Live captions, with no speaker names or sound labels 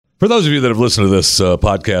For those of you that have listened to this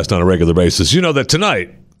podcast on a regular basis, you know that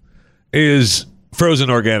tonight is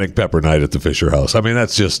frozen organic pepper night at the Fisher House. I mean,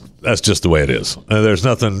 that's just the way it is. There's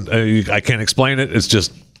nothing I can't explain it. It's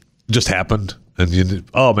just happened, and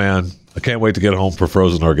oh man, I can't wait to get home for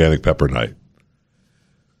frozen organic pepper night.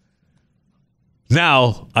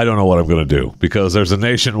 Now I don't know what I'm going to do because there's a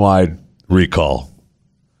nationwide recall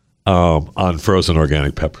on frozen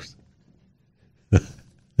organic peppers.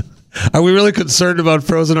 Are we really concerned about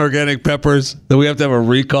frozen organic peppers that we have to have a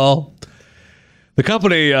recall? The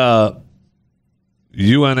company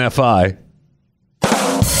UNFI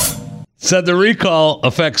said the recall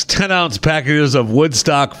affects 10-ounce packages of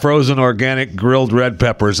Woodstock frozen organic grilled red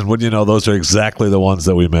peppers. And wouldn't you know, those are exactly the ones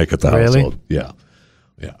that we make at the household. Yeah.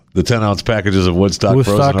 The 10-ounce packages of Woodstock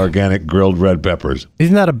frozen organic grilled red peppers.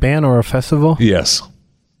 Isn't that a band or a festival? Yes.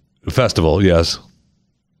 A festival, yes.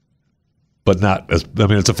 But not,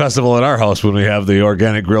 it's a festival at our house when we have the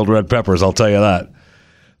organic grilled red peppers, I'll tell you that.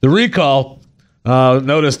 The recall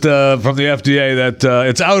noticed from the FDA that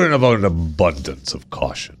it's out of an abundance of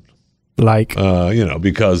caution. Like?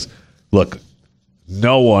 Because, look,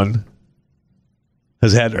 no one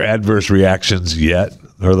has had adverse reactions yet,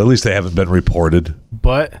 or at least they haven't been reported.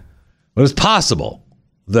 But it's possible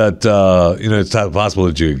that, it's possible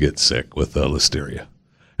that you could get sick with listeria.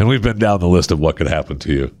 And we've been down the list of what could happen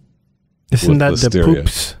to you. Isn't that listeria. The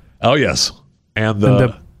poops? Oh, yes. And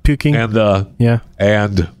the puking? And the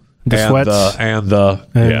sweats?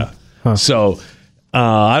 Yeah. Huh. So,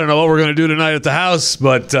 I don't know what we're going to do tonight at the house,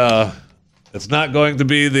 but it's not going to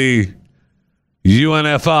be the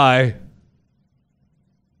UNFI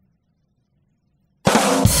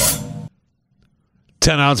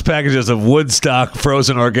 10-ounce packages of Woodstock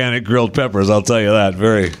frozen organic grilled peppers. I'll tell you that.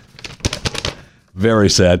 Very, very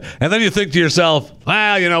sad. And then you think to yourself,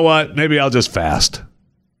 you know what? Maybe I'll just fast.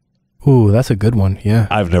 Ooh, that's a good one. Yeah.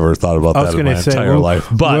 I've never thought about that in my entire life.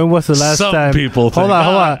 But when was the last time? Some people think, hold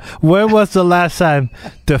on. When was the last time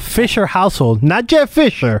the Fisher household, not Jeff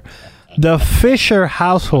Fisher, the Fisher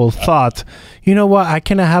household thought, you know what? I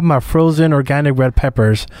cannot have my frozen organic red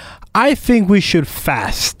peppers. I think we should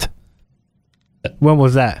fast. When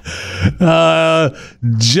was that?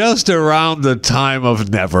 Just around the time of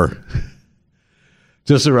never.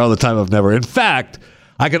 Just around the time of never. In fact,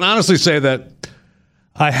 I can honestly say that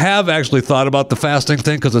I have actually thought about the fasting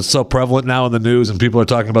thing because it's so prevalent now in the news, and people are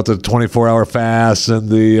talking about the 24-hour fast and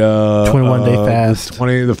the 21-day fast,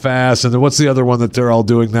 the fast, and what's the other one that they're all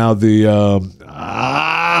doing now? The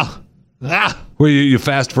where you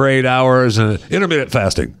fast for 8 hours and intermittent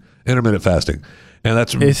fasting, and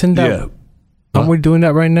that's isn't that. Yeah. Aren't we doing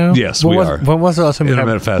that right now? Yes, we are. When was the last time you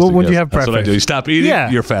intermittent fasting? When did you have breakfast? That's what I do. You stop eating,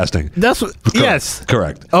 you're fasting. That's what. Correct. Yes,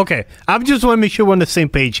 correct. Okay, I just want to make sure we're on the same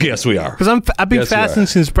page here. Yes, we are. Because I've been fasting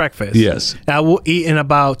since breakfast. Yes, I will eat in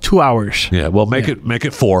about 2 hours. Yeah, well, make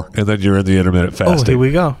it 4, and then you're in the intermittent fasting. Oh, here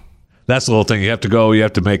we go. That's the whole thing. You have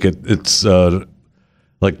to make it. It's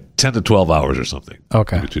like 10 to 12 hours or something.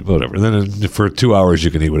 Okay, whatever. And then for 2 hours,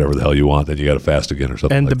 you can eat whatever the hell you want. Then you got to fast again or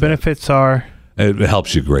something. And the benefits are. It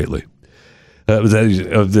helps you greatly. Can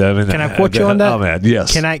I quote you on that? Oh man,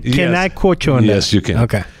 yes. Can I quote you on that? Yes, you can.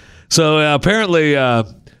 Okay. So apparently,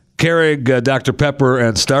 Keurig, Dr. Pepper,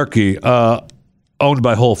 and Starkey, owned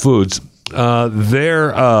by Whole Foods,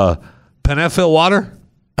 their Penefill water.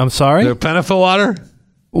 I'm sorry. Their Penefill water.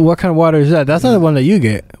 What kind of water is that? That's not the one that you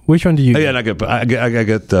get. Which one do you get? Yeah,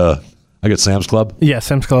 I get Sam's Club. Yeah,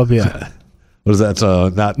 Sam's Club. Yeah. What is that?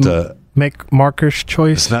 Not. Make Marker's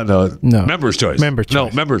Choice? It's not no. Member's Choice. Member's Choice. No,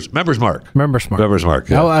 Members Mark. Members Mark. Members Mark.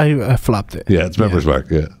 Yeah. I flopped it. Yeah, it's Members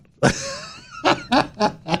Mark. Yeah.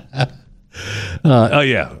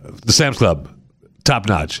 The Sam's Club, top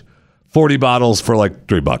notch, 40 bottles for like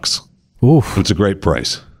 $3. Oof, it's a great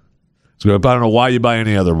price. So I don't know why you buy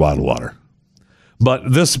any other bottled water,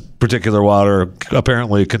 but this particular water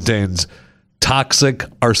apparently contains toxic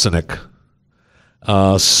arsenic.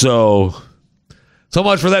 So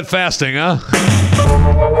much for that fasting, huh?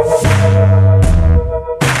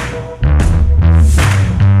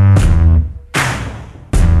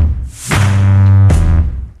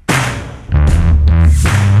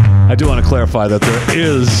 I do want to clarify that there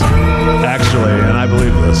is actually, and I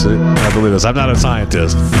believe this, I'm not a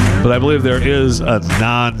scientist, but I believe there is a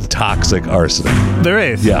non-toxic arsenic. There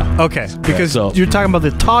is? Yeah. Okay, because you're talking about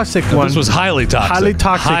the toxic one. This was highly toxic. Highly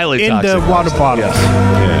toxic in the water bottles.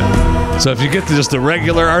 Yeah. So if you get just the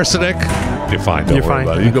regular arsenic, you're fine. Don't worry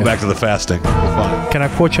about it. You go back to the fasting. You're fine. Can I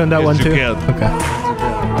quote you on that one too? You can. Okay.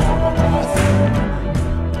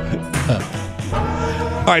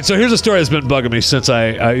 All right, so here's a story that's been bugging me since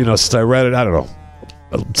I read it, I don't know,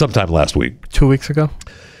 sometime last week. 2 weeks ago?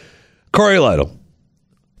 Corey Lytle,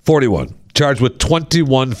 41. Charged with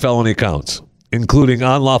 21 felony counts, including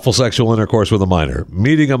unlawful sexual intercourse with a minor,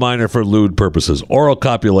 meeting a minor for lewd purposes, oral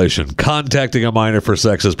copulation, contacting a minor for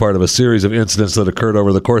sex as part of a series of incidents that occurred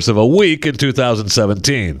over the course of a week in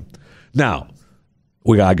 2017. Now,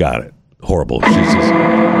 I got it. Horrible.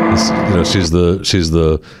 She's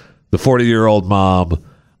the 40-year-old mom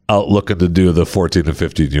out looking to do the 14 and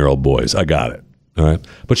 15-year-old boys. I got it. All right.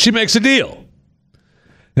 But she makes a deal.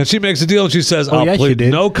 And she makes a deal and she says, I'll plead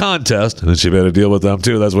no contest. And she made a deal with them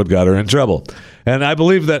too. That's what got her in trouble. And I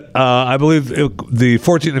believe that the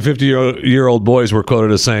 14 and 50-year-old boys were quoted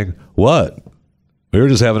as saying, "What? We were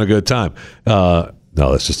just having a good time." No,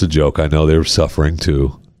 that's just a joke. I know they were suffering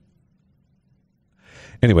too.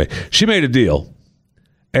 Anyway, she made a deal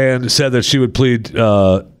and said that she would plead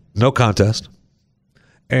no contest.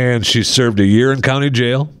 And she served a year in county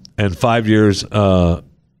jail and 5 years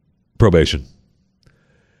probation.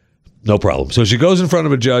 No problem. So she goes in front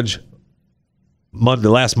of a judge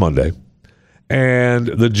last Monday, and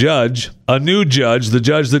the judge, a new judge, the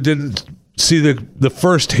judge that didn't see the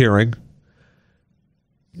first hearing,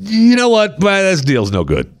 you know what? This deal's no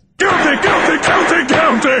good. Guilty.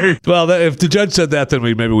 Well, if the judge said that, then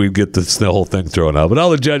maybe we'd get the whole thing thrown out. But all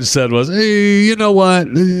the judge said was, "Hey, you know what?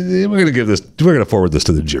 We're going to forward this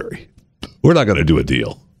to the jury. We're not going to do a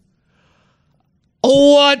deal."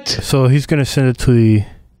 What? So he's going to send it to the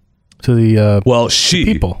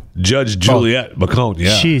people. Judge Juliette McCone,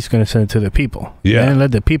 yeah. She's going to send it to the people. Yeah. And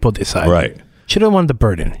let the people decide. Right. She doesn't want the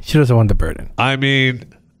burden. I mean,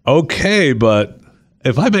 okay, but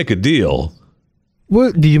if I make a deal...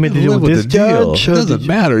 What, did you make the deal with this judge? It doesn't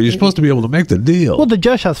matter. You're supposed to be able to make the deal. Well, the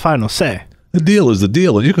judge has final say. The deal is the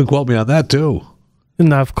deal, and you can quote me on that, too.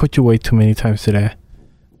 And I've quoted you way too many times today.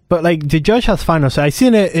 But, the judge has final say. I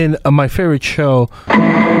seen it in my favorite show,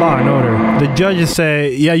 Law and Order. The judges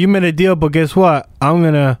say, yeah, you made a deal, but guess what?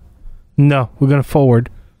 we're going to forward.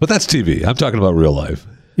 But that's TV. I'm talking about real life.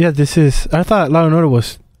 Yeah, I thought Law and Order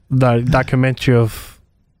was the documentary of,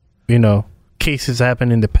 cases that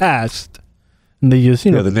happened in the past. And they just,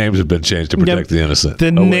 the names have been changed to protect the innocent. The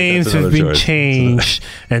names have been changed,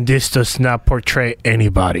 and this does not portray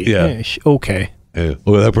anybody. Yeah. Okay. Yeah.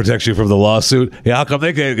 Well, that protects you from the lawsuit. Yeah, how come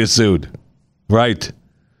they can't get sued? Right.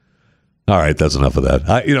 All right, that's enough of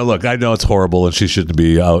that. Look, I know it's horrible, and she shouldn't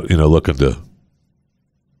be out, looking to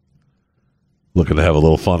have a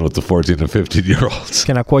little fun with the 14 and 15-year-olds.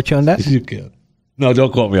 Can I quote you on that? You can. No,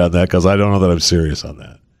 don't quote me on that, because I don't know that I'm serious on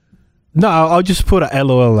that. No, I'll just put a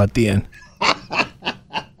LOL at the end.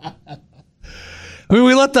 I mean,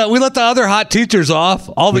 we let the other hot teachers off.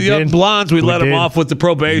 All the young blondes, we let them off with the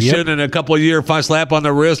probation and a couple of year slap on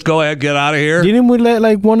the wrist. Go ahead, get out of here. Didn't we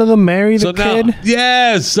let one of them marry the kid?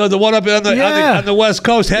 Yes. So the one up on the West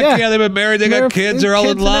Coast, heck yeah, they've been married. They got kids. They're all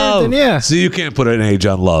in love. Yeah. See, you can't put an age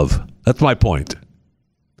on love. That's my point.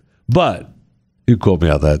 But you quote me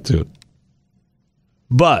on that too.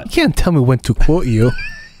 But you can't tell me when to quote you.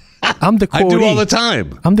 I'm the quotee. I do all the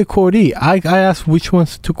time. I'm the quotee. I ask which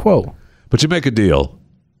ones to quote. But you make a deal.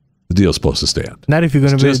 The deal's supposed to stand. Not if you're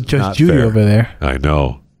going to be Judge Judy over there. I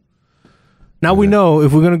know. Now we know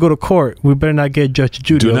if we're going to go to court, we better not get Judge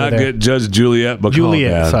Judy over there. Do not get Judge Juliette McCone.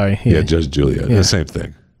 Juliette, sorry. Yeah, Judge Juliette. Yeah. The same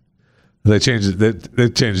thing. They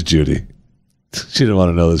changed Judy. She didn't want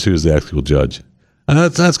to know that she was the actual judge. And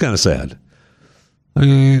that's kind of sad. I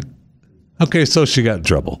mean, okay, so she got in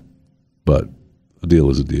trouble. But a deal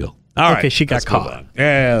was a deal. All right. Okay, she got caught.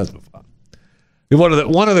 Yeah, let's move on.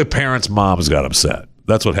 One of the parents' moms got upset.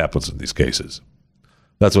 That's what happens in these cases.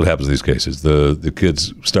 The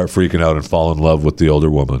kids start freaking out and fall in love with the older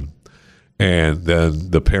woman. And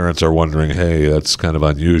then the parents are wondering, hey, that's kind of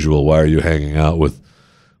unusual. Why are you hanging out with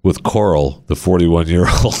Coral, the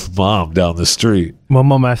 41-year-old mom down the street? My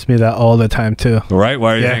mom asks me that all the time, too. Right?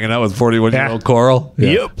 Why are you hanging out with 41-year-old Coral? Yeah.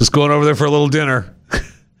 Yep. Just going over there for a little dinner.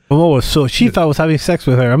 She thought I was having sex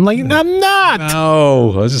with her. I'm like, I'm not.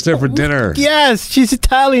 No, I was just there for dinner. Yes, she's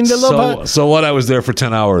Italian. So what? I was there for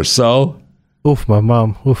 10 hours. So? Oof, my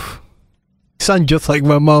mom. Oof. You sound just like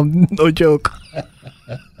my mom. No joke.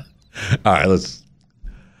 All right,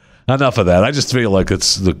 enough of that. I just feel like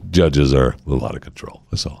the judges are a little out of control.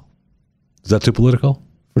 That's all. Is that too political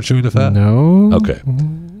for Chewing the Fat? No. Okay.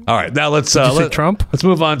 All right, now let's Trump. Let's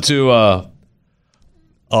move on to.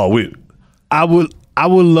 I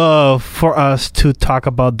would love for us to talk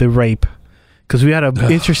about the rape because we had an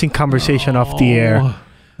interesting conversation off the air.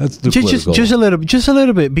 That's just a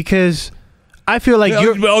little bit because I feel like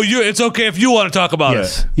it's okay if you want to talk about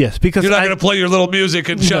it. Yes, because you're not going to play your little music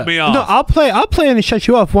and shut me off. No, I'll play and shut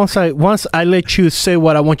you off once I let you say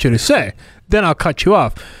what I want you to say. Then I'll cut you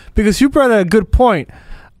off because you brought a good point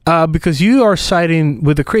Because you are siding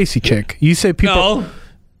with the crazy chick. You say people.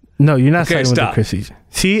 No, you're not siding with the crazy.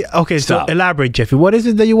 See, okay, Stop. So elaborate, Jeffy. What is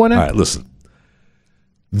it that you want to? All right, listen.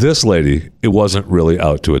 This lady, it wasn't really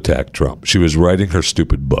out to attack Trump. She was writing her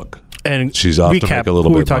stupid book. And she's off to make a little who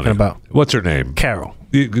bit we're of talking money. about? What's her name? Carol.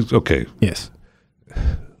 Okay. Yes.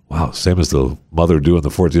 Wow, same as the mother doing the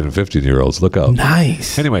 14 and 15-year-olds. Look out.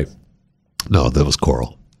 Nice. Anyway, no, that was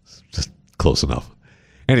Coral. Just close enough.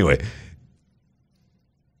 Anyway,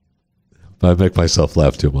 I make myself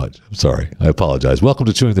laugh too much. I'm sorry. I apologize. Welcome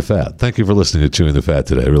to Chewing the Fat. Thank you for listening to Chewing the Fat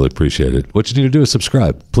today. I really appreciate it. What you need to do is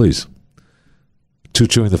subscribe, please. To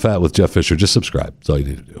Chewing the Fat with Jeff Fisher. Just subscribe. That's all you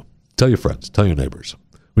need to do. Tell your friends. Tell your neighbors.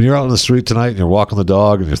 When you're out on the street tonight and you're walking the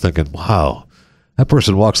dog and you're thinking, wow, that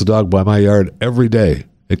person walks the dog by my yard every day.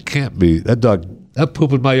 It can't be. That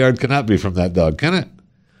poop in my yard cannot be from that dog, can it?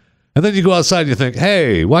 And then you go outside and you think,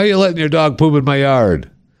 hey, why are you letting your dog poop in my yard?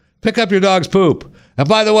 Pick up your dog's poop. And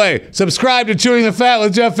by the way, subscribe to Chewing the Fat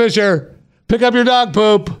with Jeff Fisher. Pick up your dog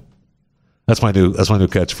poop. That's my new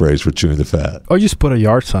catchphrase for Chewing the Fat. Or just put a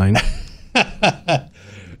yard sign.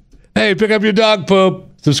 Hey, pick up your dog poop.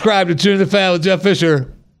 Subscribe to Chewing the Fat with Jeff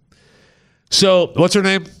Fisher. So, what's her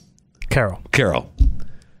name? Carol.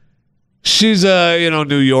 She's a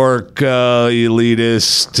New York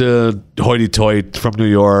elitist, hoity-toity from New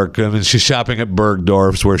York. I mean, she's shopping at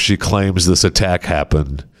Bergdorf's where she claims this attack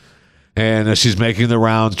happened. And she's making the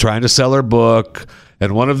rounds, trying to sell her book.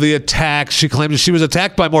 And one of the attacks, she claims she was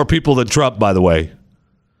attacked by more people than Trump, by the way.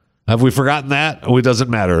 Have we forgotten that? Oh, it doesn't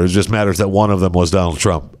matter. It just matters that one of them was Donald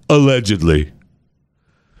Trump, allegedly.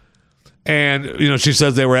 And, she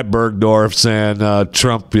says they were at Bergdorf's and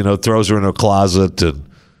Trump, throws her in a closet and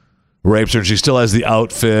rapes her. And she still has the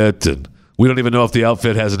outfit. And we don't even know if the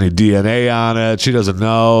outfit has any DNA on it. She doesn't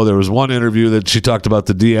know. There was one interview that she talked about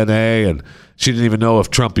the DNA and she didn't even know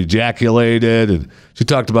if Trump ejaculated. And she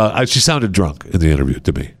talked about, she sounded drunk in the interview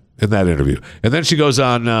to me, in that interview. And then she goes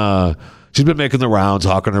on, she's been making the rounds,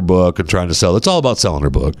 hawking her book and trying to sell. It's all about selling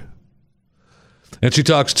her book. And she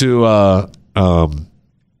talks to,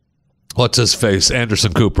 what's his face,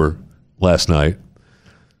 Anderson Cooper last night.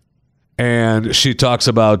 And she talks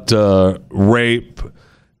about rape.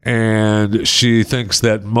 And she thinks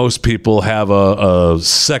that most people have a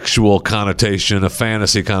sexual connotation, a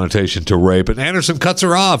fantasy connotation to rape. And Anderson cuts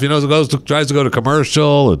her off, tries to go to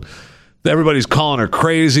commercial, and everybody's calling her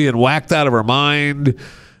crazy and whacked out of her mind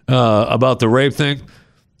about the rape thing.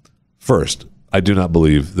 First, I do not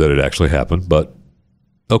believe that it actually happened, but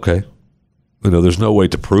okay. There's no way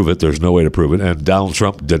to prove it. There's no way to prove it. And Donald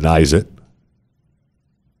Trump denies it.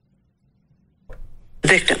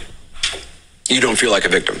 Victim. You don't feel like a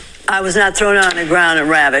victim? I was not thrown on the ground and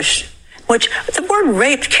ravished. Which the word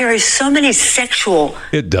rape carries so many sexual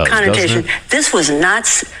connotations. This was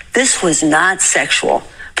not sexual.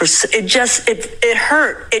 It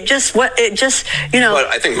hurt. It just. But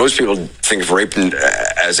I think most people think of rape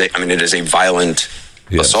as it is a violent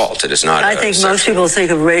assault. It is not. I think most people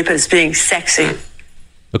think of rape as being sexy.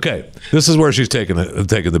 Okay, this is where she's taking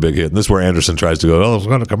the big hit, and this is where Anderson tries to go. Oh, let's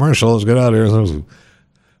go to commercial. Let's get out of here.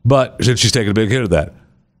 But she's taking a big hit of that.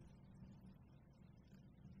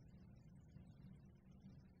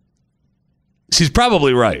 She's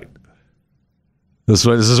probably right. This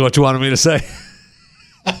is what you wanted me to say.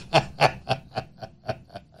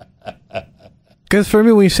 Because for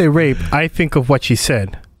me, when you say rape, I think of what she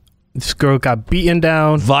said. This girl got beaten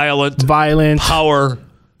down. Violent. Power.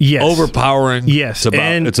 Yes. Overpowering. Yes.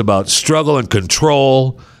 It's about struggle and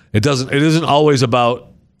control. It isn't always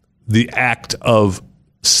about the act of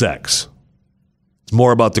sex. It's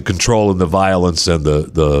more about the control and the violence and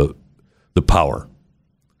the power.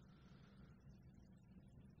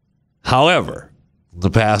 However, in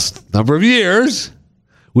the past number of years,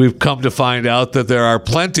 we've come to find out that there are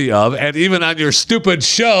plenty of, and even on your stupid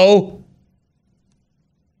show.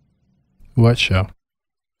 What show?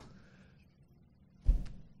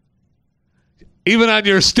 Even on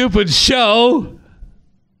your stupid show.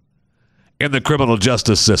 In the criminal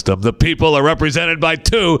justice system, the people are represented by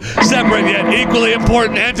two separate yet equally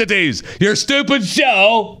important entities. Your stupid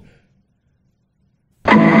show,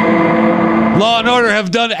 Law and Order, have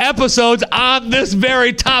done episodes on this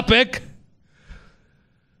very topic,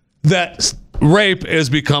 that rape has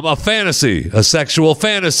become a fantasy, a sexual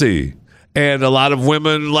fantasy. And a lot of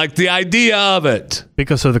women like the idea of it.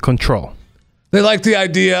 Because of the control. They like the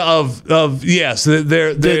idea of yes,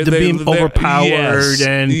 they're being overpowered yes,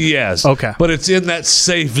 and yes, okay, but it's in that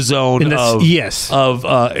safe zone it's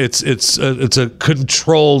a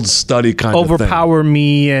controlled study kind of thing. Overpower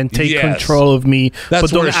me and take control of me, That's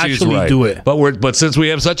but don't where she's actually right. do it. But since we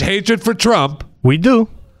have such hatred for Trump, we do.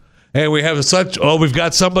 Hey, we've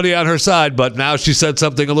got somebody on her side, but now she said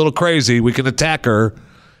something a little crazy. We can attack her.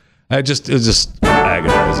 It's just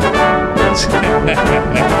agonizing.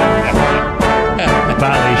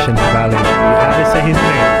 Violation. You had to say his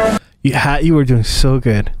name. You were doing so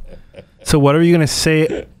good. So whatever you're going to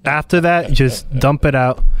say after that, just dump it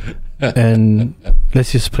out and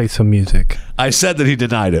let's just play some music. I said that he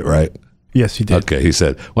denied it, right? Yes, you did. Okay, he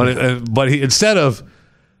said. But he instead of,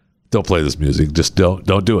 don't play this music, just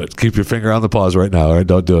don't do it. Keep your finger on the pause right now, all right?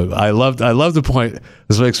 Don't do it. I love the point.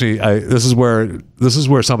 This makes me, this is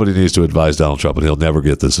where somebody needs to advise Donald Trump, and he'll never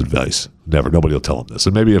get this advice. Never. Nobody will tell him this.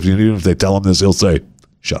 And maybe even if they tell him this, he'll say,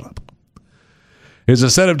 shut up. Is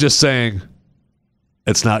instead of just saying,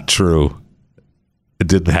 it's not true, it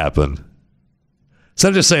didn't happen. Instead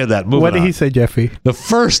of just saying that, what did he say, Jeffy? The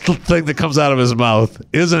first thing that comes out of his mouth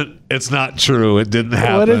isn't, it's not true, it didn't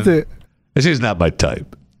happen. What is it? She's not my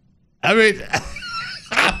type. I mean...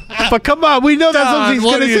 But come on, we know that's what he's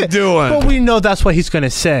going to say. What are you doing? But we know that's what he's going to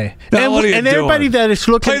say. Don, what are you doing? Everybody that is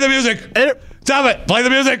looking... Play the music. Stop it. Play the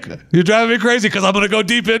music. You're driving me crazy because I'm going to go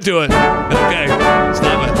deep into it. Okay.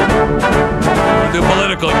 Stop it. I'm too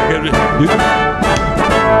political.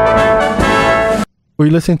 Were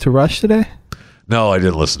you listening to Rush today? No, I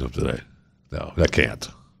didn't listen to him today. No, I can't.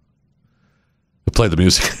 I play the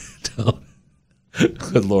music.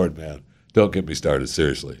 Good Lord, man. Don't get me started.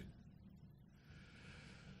 Seriously.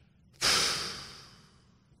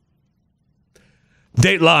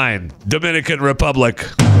 Dateline, Dominican Republic.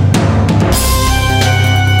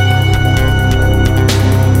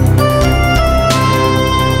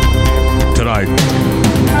 Tonight,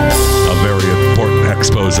 a very important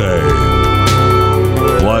expose.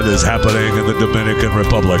 What is happening in the Dominican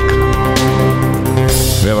Republic?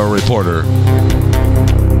 We have a reporter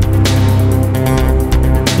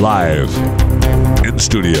live in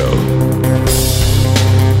studio.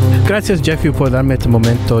 Gracias, Jeffy, por darme este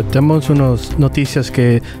momento. Tenemos unas noticias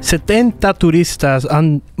que 70 turistas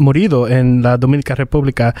han morido en la Dominicana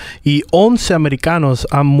República y 11 americanos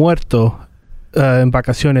han muerto en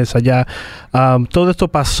vacaciones allá. Todo esto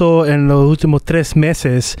pasó en los últimos 3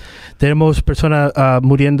 meses. Tenemos personas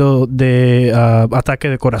muriendo de ataque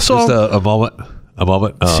de corazón. Just a moment.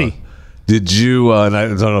 Sí. Did you? And I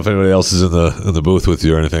don't know if anybody else is in the booth with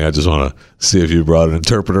you or anything. I just want to see if you brought an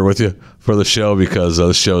interpreter with you for the show, because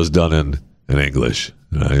the show is done in English.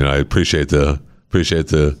 I appreciate the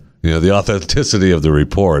the authenticity of the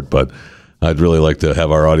report, but I'd really like to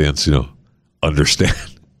have our audience understand.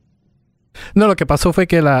 No, lo que pasó fue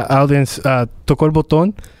que la audience tocó el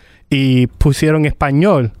botón y pusieron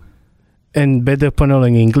español en vez de ponerlo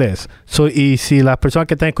en inglés. Y si las personas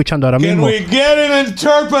que están escuchando ahora mismo... Can we get an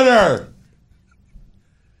interpreter?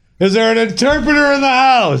 Is there an interpreter in the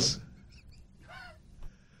house?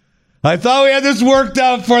 I thought we had this worked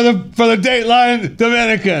out for the Dateline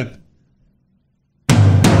Dominican.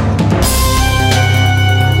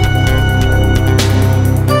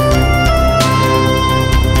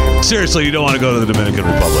 Seriously, you don't want to go to the Dominican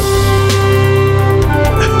Republic.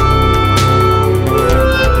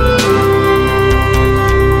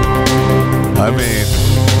 I mean,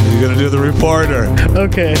 you're going to do the reporter.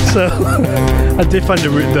 Okay, so I did find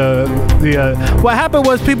the what happened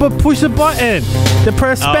was people pushed the button. They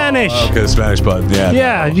pressed Spanish. Okay, the Spanish button. Yeah.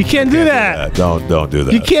 Yeah, no, you can't do that. Don't do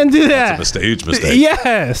that. You can't do that. That's a huge mistake.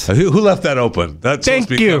 Yes. Who left that open? That's supposed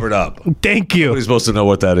to be covered up. Thank you. Nobody's supposed to know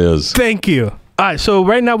what that is. Thank you. All right, so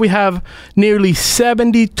right now we have nearly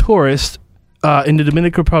 70 tourists in the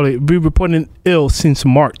Dominican Republic reported ill since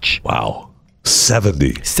March. Wow.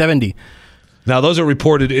 70. Now, those are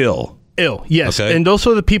reported ill. Ill, yes. Okay. And those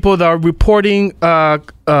are the people that are reporting, how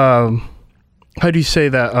do you say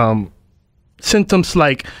that? Symptoms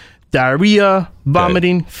like diarrhea,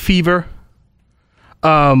 vomiting, fever.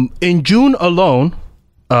 In June alone,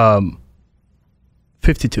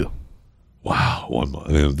 52. Wow. 1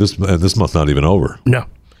 month. This month's not even over. No.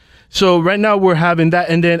 So right now we're having that.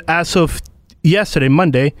 And then as of yesterday,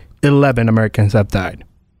 Monday, 11 Americans have died.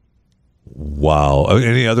 Wow.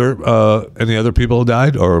 Any other people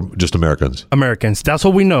died, or just Americans? Americans. That's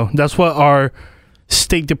what we know. That's what our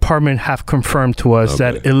State Department have confirmed to us,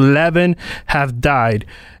 that 11 have died.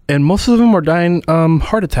 And most of them are dying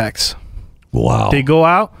heart attacks. Wow. They go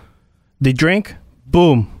out, they drink,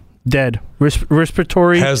 boom, dead.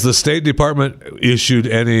 Respiratory. Has the State Department issued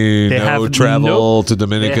any travel to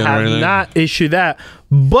Dominican or anything? They have not issued that.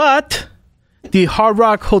 But the Hard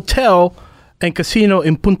Rock Hotel and Casino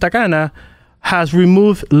in Punta Cana has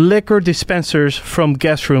removed liquor dispensers from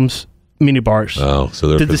guest rooms, minibars. Oh, so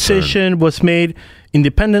they're the concerned. Decision was made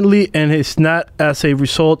independently, and it's not as a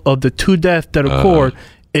result of the 2 deaths that occurred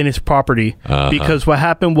in his property because what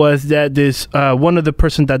happened was that this one of the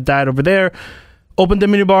person that died over there opened the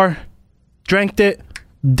minibar, drank it,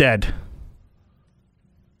 dead.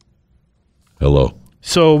 Hello.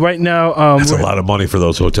 So right now, that's a lot of money for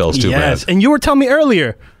those hotels too, man. And you were telling me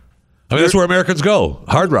earlier. I mean, that's where Americans go.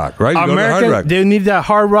 Hard Rock, right? You go to Hard Rock. They need that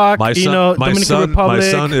Hard Rock. Dominican Republic.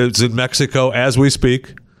 My son is in Mexico as we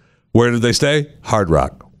speak. Where did they stay? Hard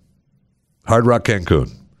Rock. Hard Rock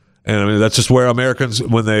Cancun. And I mean, that's just where Americans,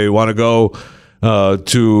 when they want to go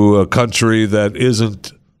to a country that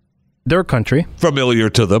isn't their country familiar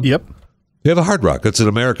to them. Yep. They have a Hard Rock. It's an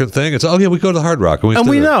American thing. It's, we go to the Hard Rock. And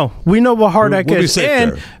we know what Hard Rock is.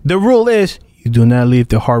 And the rule is you do not leave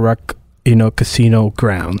the Hard Rock, casino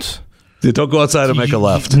grounds. You don't go outside and make a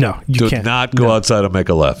left. No, you can't. Do not go outside and make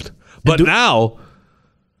a left. But now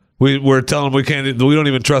we're telling them we can't. We don't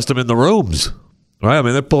even trust them in the rooms. Right? I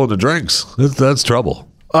mean, they're pulling the drinks. That's trouble.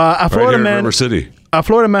 A Florida man, River City. A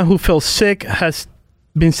Florida man who felt sick has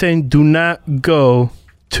been saying, "Do not go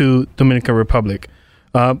to Dominican Republic."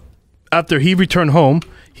 After he returned home,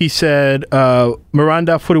 he said,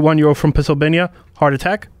 "Miranda, 41-year-old from Pennsylvania, heart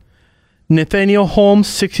attack. Nathaniel Holmes,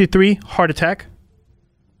 63, heart attack.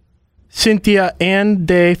 Cynthia Ann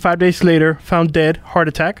Day, 5 days later, found dead, heart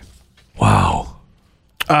attack. Wow.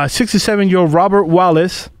 67-year-old Robert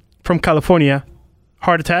Wallace from California,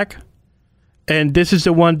 heart attack. And this is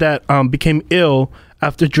the one that became ill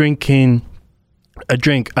after drinking a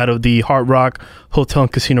drink out of the Hard Rock Hotel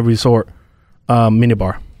and Casino Resort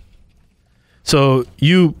minibar. So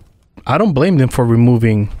I don't blame them for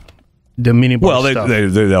removing the minibar. Well, they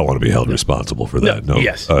don't want to be held responsible for that. No,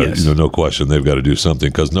 yes. No question. They've got to do something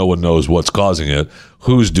because no one knows what's causing it,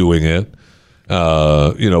 who's doing it. They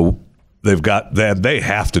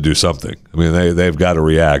have to do something. I mean, they've got to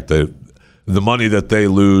react. The money that they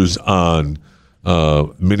lose on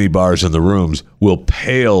mini bars in the rooms will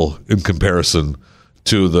pale in comparison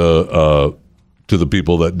to the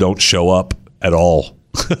people that don't show up at all.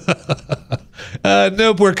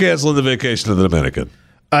 Nope, we're canceling the vacation to the Dominican.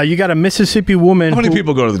 You got a Mississippi woman. How many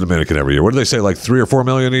people go to the Dominican every year? What do they say? Like 3 or 4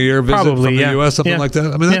 million a year visit from the U.S., something like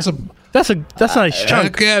that. I mean, that's a nice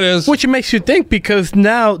chunk. Yeah, it is. Which makes you think because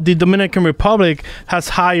now the Dominican Republic has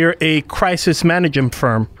hired a crisis management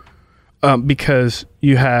firm because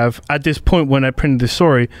you have at this point when I printed the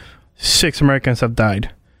story, 6 Americans have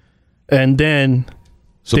died, and then.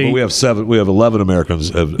 But we have 7. We have 11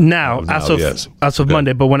 Americans now as of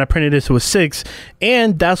Monday. But when I printed this, it was 6,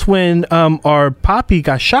 and that's when our Poppy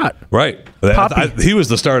got shot. Right, he was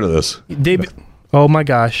the start of this. Oh my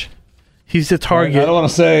gosh, he's the target. I don't want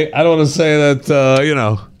to say that.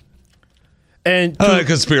 And I don't like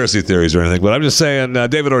conspiracy theories or anything, but I'm just saying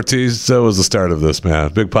David Ortiz was the start of this,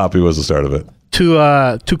 man. Big Poppy was the start of it.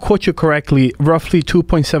 To quote you correctly, roughly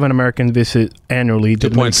 2.7 Americans visit annually.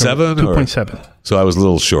 2.7? 2.7. So I was a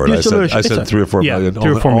little short. I said 3 or 4 million.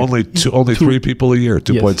 3 or 4 million. Only 3 people a year.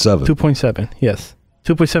 2.7. 2.7. Yes.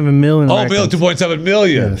 2.7 million. Oh, 2.7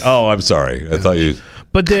 million. Yes. Oh, I'm sorry. I thought you.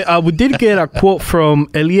 But we did get a quote from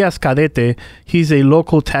Elias Cadete. He's a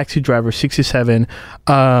local taxi driver, 67.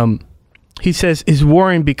 He says, "It's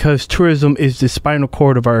worrying because tourism is the spinal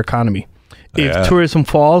cord of our economy. If tourism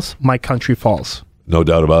falls, my country falls." No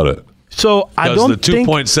doubt about it. So I don't think...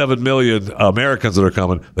 the 2.7 million Americans that are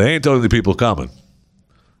coming, they ain't the only people coming.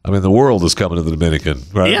 I mean, the world is coming to the Dominican,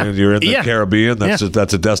 right? Yeah. And you're in the Caribbean. That's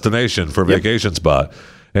a destination for a vacation spot.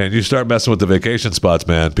 And you start messing with the vacation spots,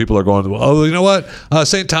 man. People are going, oh, you know what?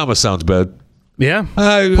 St. Thomas sounds bad. Yeah.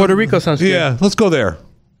 Puerto Rico sounds good. Yeah, let's go there.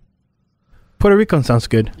 Puerto Rico sounds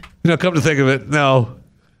good. Come to think of it, no.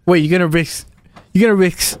 Wait, you're gonna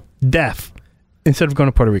risk death instead of going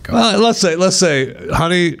to Puerto Rico. Let's say,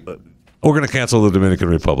 honey, we're going to cancel the Dominican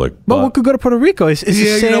Republic. But we could go to Puerto Rico. It's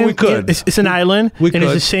the same, we could. It's an island, and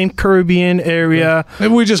it's the same Caribbean area.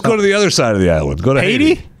 Maybe we just go to the other side of the island. Go to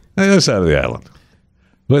Haiti? The other side of the island.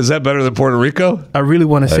 Is that better than Puerto Rico? I really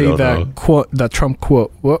want to say that quote, that Trump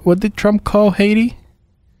quote. What did Trump call Haiti?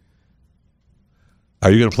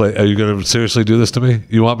 Are you going to seriously do this to me?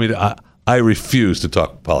 You want me to? I refuse to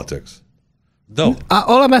talk politics. No.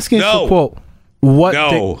 All I'm asking is for a quote.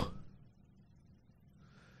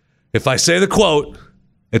 If I say the quote,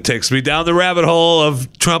 it takes me down the rabbit hole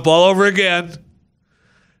of Trump all over again.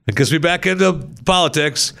 It gets me back into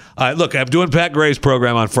politics. Look, I'm doing Pat Gray's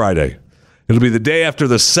program on Friday. It'll be the day after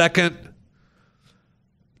the second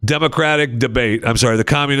the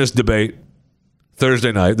communist debate,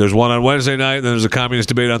 Thursday night. There's one on Wednesday night, and then there's a communist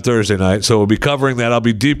debate on Thursday night. So we'll be covering that. I'll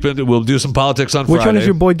be deep into it. We'll do some politics on Friday. Which one is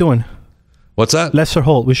your boy doing? What's that? Lester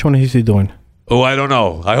Holt. Which one is he doing? Oh, I don't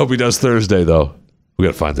know. I hope he does Thursday, though. We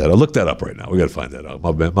got to find that. I'll look that up right now. We got to find that out.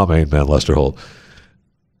 My main man, Lester Holt.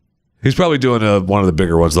 He's probably doing one of the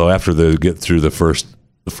bigger ones though. After they get through the first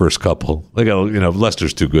couple, they got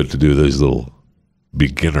Lester's too good to do these little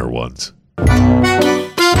beginner ones.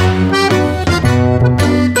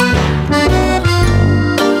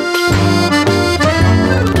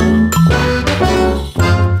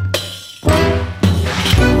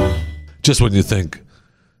 Just when you think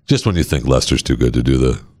Lester's too good to do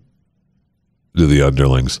the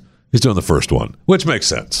underlings, he's doing the first one, which makes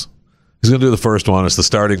sense. He's going to do the first one. It's the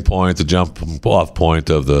starting point, the jump off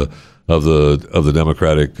point of the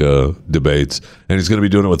Democratic debates, and he's going to be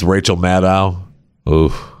doing it with Rachel Maddow.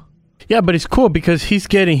 Oof. Yeah, but it's cool because he's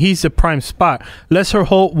the prime spot. Lester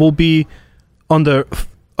Holt will be on the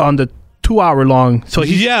 2-hour long. So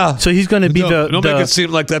he's going to be Don't make it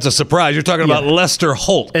seem like that's a surprise. You're talking about Lester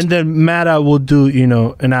Holt. And then Maddow will do,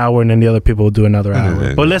 an hour, and then the other people will do another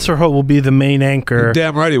hour. But Lester Holt will be the main anchor.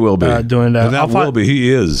 Damn right he will be. Doing that. And that will be.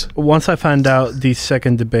 He is. Once I find out the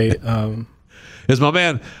second debate. Is my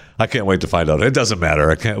man. I can't wait to find out. It doesn't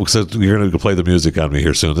matter. I can't. So you're going to play the music on me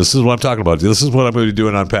here soon. This is what I'm talking about. This is what I'm going to be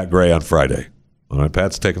doing on Pat Gray on Friday. All right,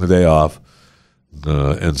 Pat's taking the day off.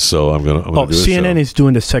 And so I'm gonna do CNN is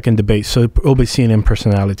doing the second debate, so it'll be CNN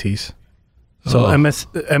personalities. So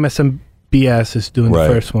MSNBS is doing the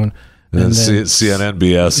first one, and then CNN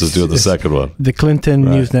BS is doing the second one. The Clinton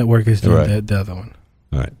News Network is doing the other one.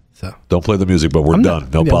 All right. So don't play the music, but we're done.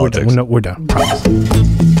 No politics. We're done. Promise.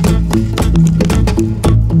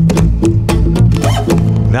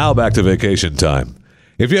 Now back to vacation time.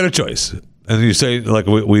 If you had a choice, and you say like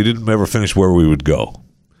we didn't ever finish where we would go.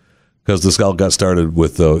 Because this all got started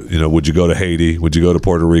with, would you go to Haiti? Would you go to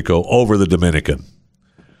Puerto Rico over the Dominican?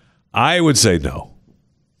 I would say no.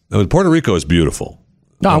 Puerto Rico is beautiful.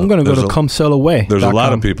 No, I'm going to go to Come Sail Away. There's a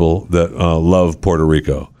lot of people that love Puerto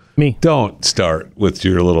Rico. Me. Don't start with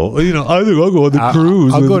your little, I think I'll go on the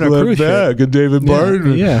cruise. I'll go on a cruise ship. And David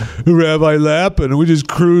Martin and Rabbi Lappin, and we just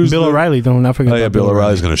cruise. Bill O'Reilly, don't not forget about Bill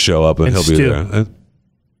O'Reilly's going to show up, and he'll be there. And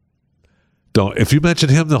if you mention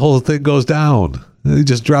him, the whole thing goes down. He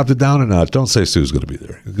just dropped it down a notch. Don't say Stu's going to be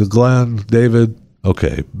there. Glenn, David,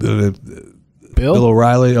 okay. Bill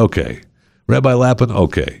O'Reilly, okay. Rabbi Lappin,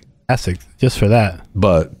 okay. Fantastic, just for that.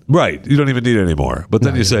 But, right, you don't even need it anymore. But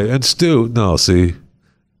then you say, and Stu, no, see.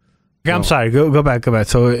 Okay, I'm sorry, go back.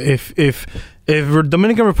 So if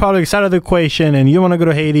Dominican Republic is out of the equation and you don't want to go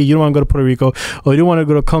to Haiti, you don't want to go to Puerto Rico, or you don't want to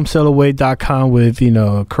go to ComeSailAway.com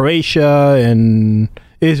with, Croatia and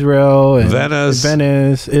Israel and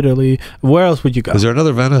Venice, Italy. Where else would you go? Is there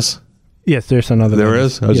another Venice? Yes, there's another. There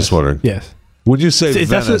Venice. is? I was just wondering. Yes. When you say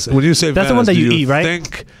Venice, that's the one that you eat, right?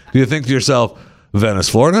 Do you think to yourself Venice,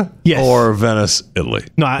 Florida? Yes. Or Venice, Italy?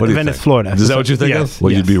 No, Venice, Florida. Is that what you think of?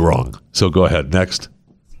 Well, you'd be wrong. So go ahead. Next.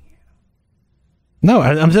 No,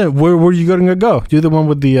 I'm saying, where are you going to go? You're the one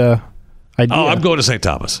with the idea. Oh, I'm going to St.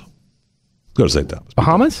 Thomas. Go to St. Thomas.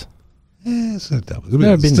 Bahamas? Yeah, St. Thomas.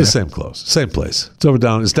 It's the same place.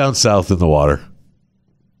 It's down south in the water.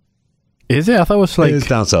 Is it? I thought it was like... It's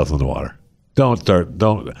down south in the water.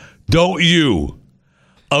 Don't you,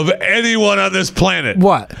 of anyone on this planet...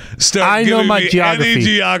 What? Start giving me geography. Any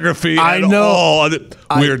geography at all.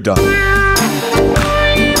 We're done.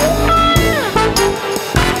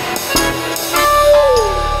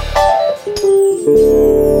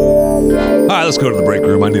 All right, let's go to the break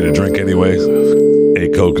room. I need a drink anyway. A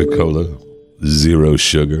Coca-Cola, 0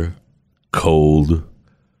 sugar, cold,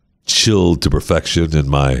 chilled to perfection in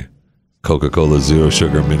my Coca-Cola 0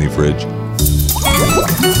 sugar mini fridge.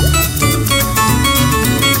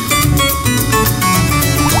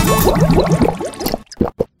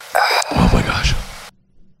 Oh my gosh.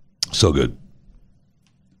 So good.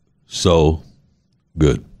 So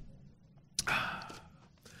good.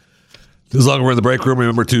 As long as we're in the break room,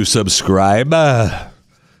 remember to subscribe to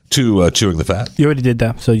Chewing the Fat. You already did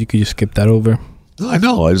that, so you could just skip that over. I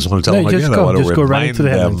know. I just want to tell them again. Just go right into the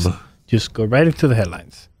headlines. Just go right into the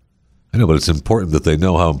headlines. I know, but it's important that they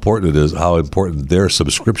know how important it is, how important their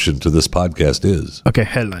subscription to this podcast is. Okay,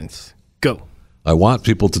 headlines. Go. I want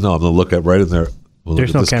people to know. I'm going to look at right in there. We'll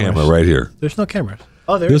There's look at no this cameras. camera right here. There's no cameras.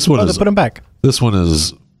 Oh, there is. They put them back. This one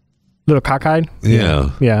is... Little cockeyed?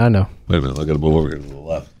 Yeah. Yeah, I know. Wait a minute. I got to move over here to the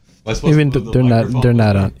left. Even they're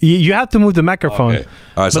not on. You have to move the microphone. Okay.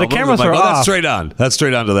 All right, but the cameras are off. That's straight on. That's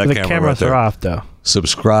straight on to that camera right there. The cameras are off, though.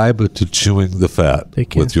 Subscribe to Chewing the Fat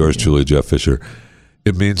with yours truly, Jeff Fisher.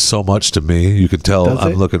 It means so much to me. You can tell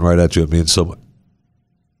I'm looking right at you. It means so much.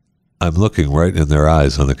 I'm looking right in their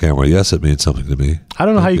eyes on the camera. Yes, it means something to me. I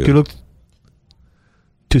don't know how you could look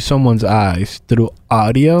to someone's eyes through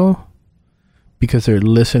audio because they're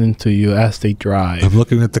listening to you as they drive. I'm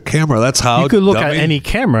looking at the camera. That's how you could look at any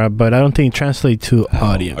camera, but I don't think it translates to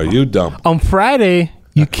audio. Are you dumb? On Friday,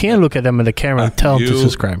 You can't look at them in the camera and tell them to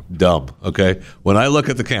subscribe. Dumb. Okay. When I look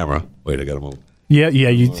at the camera, wait, I got to move. Yeah.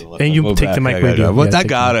 You take the mic with you. I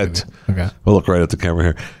got it. Okay. We'll look right at the camera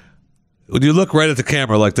here. When you look right at the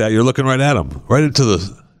camera like that, you're looking right at them, right into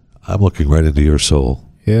the. I'm looking right into your soul.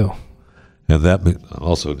 Ew. And that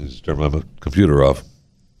also needs to turn my computer off.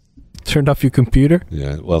 Turned off your computer?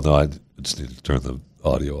 Yeah. Well, no, I just need to turn the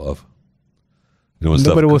audio off. You know,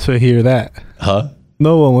 nobody wants to hear that. Huh?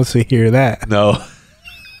 No one wants to hear that. No.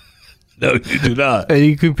 No, you do not.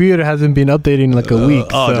 Your computer hasn't been updating in like a week.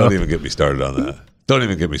 So. Don't even get me started on that. Don't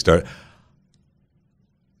even get me started.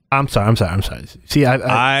 I'm sorry. See,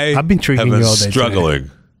 I've been treating you all day. I've been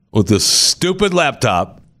struggling with this stupid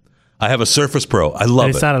laptop. I have a Surface Pro. I love it.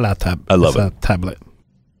 It's not a laptop. I love it. It's a tablet.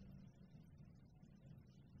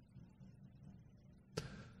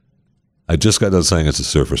 I just got done saying it's a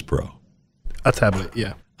Surface Pro. A tablet,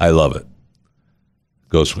 yeah. I love it.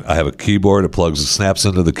 I have a keyboard. It snaps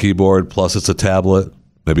into the keyboard. Plus, it's a tablet.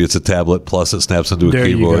 Maybe it's a tablet. Plus, it snaps into a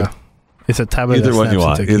keyboard. You go. It's a tablet. Either one you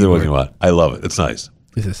want. Either one you want. I love it. It's nice.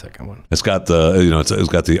 It's the second one. It's got it's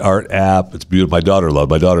got the art app. It's beautiful. My daughter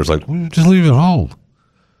loved. My daughter's like, just leave it home.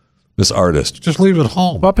 This artist, just leave it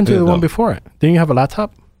home. What happened to the one before it? Didn't you have a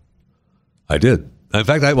laptop? I did. In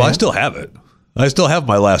fact, I still have it. I still have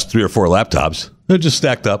my last 3 or 4 laptops. They're just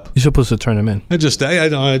stacked up. You're supposed to turn them in. They're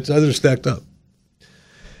stacked up.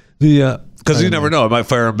 Because you never know, I might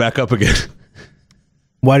fire them back up again.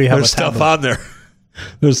 Why do you have There's stuff on there?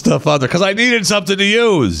 There's stuff on there because I needed something to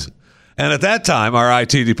use. And at that time, our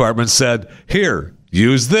IT department said, "Here,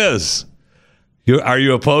 use this." Are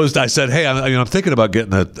you opposed? I said, "Hey, I'm thinking about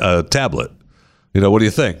getting a tablet. What do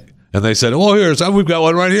you think?" And they said, "Well, we've got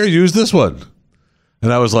one right here. Use this one."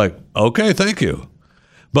 And I was like, "Okay, thank you."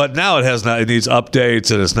 But now it needs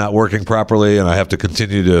updates and it's not working properly, and I have to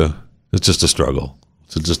continue to. It's just a struggle.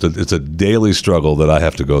 It's a daily struggle that I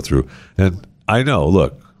have to go through. And I know,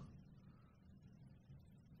 look,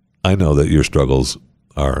 I know that your struggles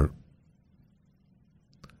are,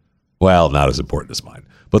 well, not as important as mine,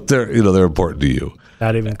 but they're important to you.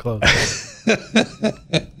 Not even close.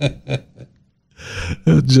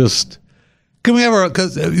 Just, can we ever,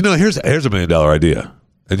 because, here's $1 million idea.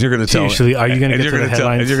 And you're going to tell me. Are you going to get to the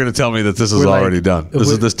headlines? And you're going to tell me that this is already done.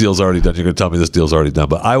 This deal's already done. You're going to tell me this deal's already done.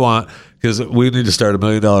 But I want, because we need to start $1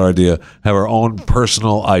 million idea, have our own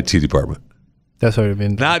personal IT department. That's already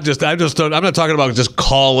been done. I'm not talking about just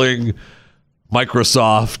calling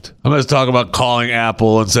Microsoft. I'm just talking about calling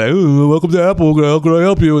Apple and say, "Ooh, welcome to Apple. How can I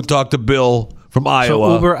help you?" And talk to Bill from Iowa.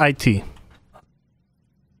 So Uber IT.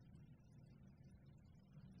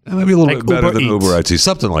 Maybe a little bit better than Uber IT,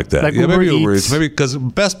 something like that. Like maybe Uber Eats. Maybe because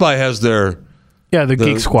Best Buy has the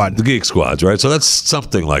Geek Squad, the Geek Squads, right? So that's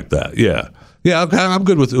something like that. Yeah. I'm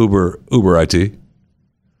good with Uber IT.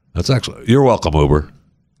 That's actually, you're welcome, Uber.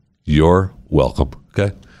 You're welcome.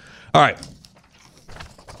 Okay. All right.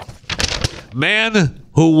 Man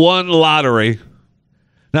who won lottery.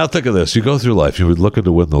 Now think of this: you go through life, you're looking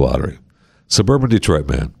to win the lottery. Suburban Detroit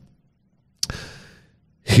man.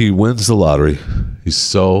 He wins the lottery. He's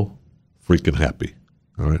so freaking happy.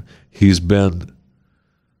 All right.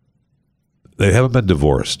 They haven't been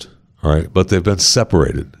divorced. All right. But they've been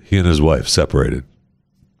separated. He and his wife separated.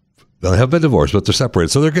 They haven't been divorced, but they're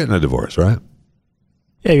separated. So they're getting a divorce, right?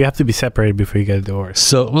 Yeah, you have to be separated before you get a divorce.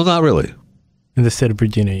 So, well, not really. In the state of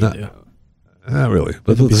Virginia, you do. Not really.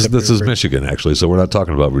 But this is Michigan, actually. So we're not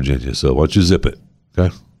talking about Virginia. So why don't you zip it?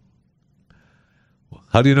 Okay.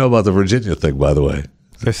 How do you know about the Virginia thing, by the way?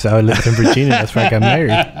 Because I lived in Virginia. That's where I got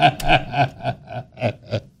married.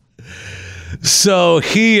 So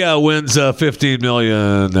he wins $15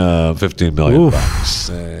 million bucks.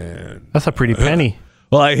 That's a pretty penny.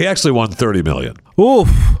 Well, he actually won $30 million. Oof.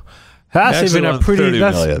 That's even a pretty.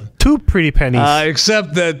 That's million. 2 pretty pennies.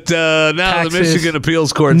 Except that now Taxes. the Michigan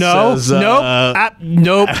Appeals Court says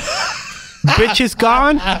nope. Bitch is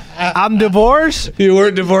gone. I'm divorced. You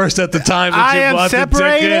weren't divorced at the time that you bought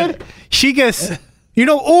separated. The ticket. She gets,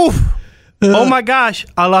 oof. Oh my gosh,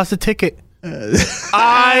 I lost the ticket.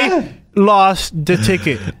 I lost the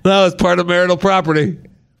ticket. No, it's part of marital property.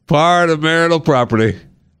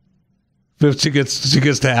 She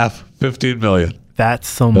gets half, $15 million. That's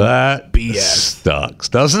some BS. Sucks,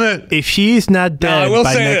 doesn't it? If she's not dead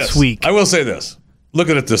by next week. I will say this. Look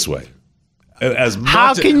at it this way.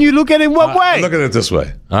 How can you look at it what way? Look at it this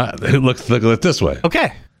way. Look at it this way.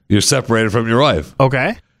 Okay. You're separated from your wife.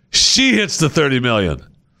 Okay. She hits the $30 million.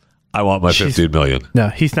 I want my $15 million. No,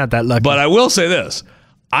 he's not that lucky. But I will say this.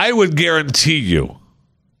 I would guarantee you,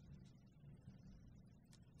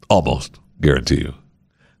 almost guarantee you,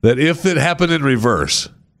 that if it happened in reverse,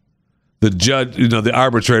 the judge, the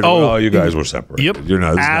arbitrator. Oh, you guys were separated. Yep. You're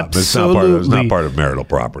not. It's not part of marital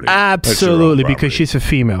property. Absolutely, because she's a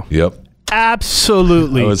female. Yep.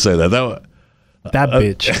 Absolutely. I would say that. That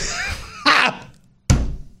bitch.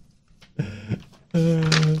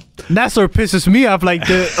 That's what pisses me off. Like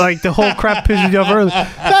the whole crap pisses you off earlier.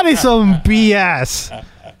 That is some BS.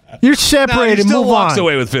 You're separated. He still move walks on.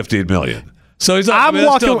 away with $15 million. So he's.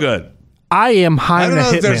 That's still good. I am hiring a hitman. I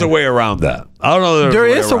don't know if there's a way around that. I don't know. There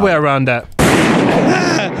is a way around that.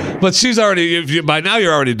 But she's already. By now,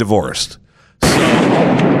 you're already divorced.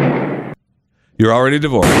 So you're already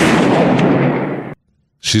divorced.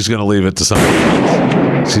 She's going to leave it to somebody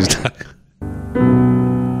else. She's not.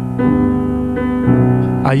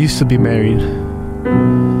 I used to be married.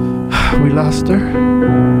 We lost her.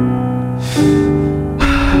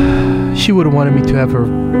 She would have wanted me to have her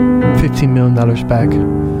 $15 million back.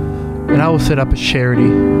 And I will set up a charity.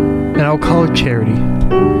 And I'll call it charity.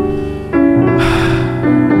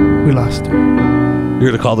 We lost her. You're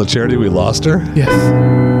going to call the charity We Lost Her? Yes.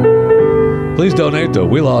 Please donate, though.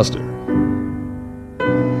 We lost her.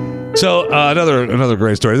 So another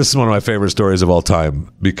great story. This is one of my favorite stories of all time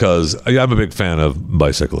because I'm a big fan of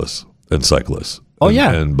bicyclists and cyclists. Oh,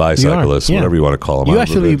 yeah. And bicyclists, whatever you want to call them. You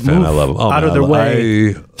actually move I love them. out of their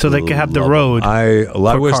way so they can have the road. I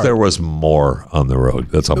wish there was more on the road.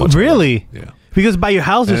 That's how much. Really? Yeah. Because by your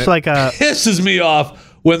house, it's like a... pisses me off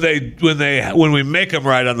when we make them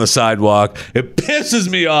ride on the sidewalk. It pisses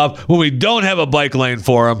me off when we don't have a bike lane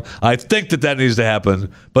for them. I think that needs to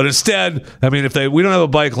happen, but instead, I mean, if we don't have a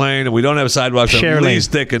bike lane and we don't have sidewalks, at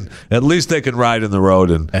least they can ride in the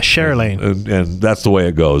road and a share lane, and that's the way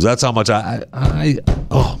it goes. That's how much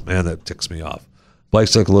oh man, that ticks me off.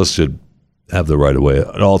 Bicyclists should have the right of way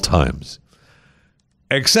at all times.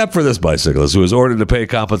 Except for this bicyclist who was ordered to pay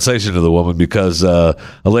compensation to the woman because a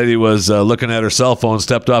lady was looking at her cell phone,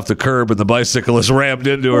 stepped off the curb, and the bicyclist rammed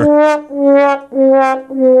into her.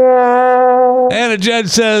 And a judge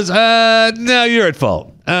says, "No, you're at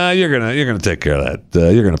fault. You're gonna take care of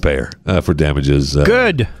that. You're gonna pay her for damages."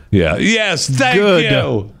 Good. Yeah. Yes. Thank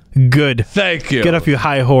you. Good. Thank you. Get off your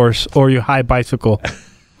high horse or your high bicycle.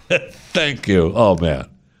 Thank you. Oh man.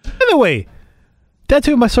 By the way, that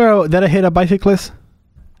too my story that I hit a bicyclist.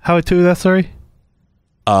 How I told you that story?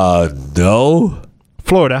 No.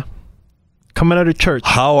 Florida. Coming out of church.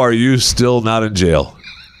 How are you still not in jail?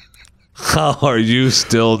 How are you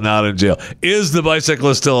still not in jail? Is the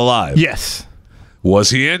bicyclist still alive? Yes. Was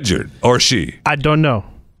he injured or she? I don't know.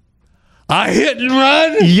 A hit and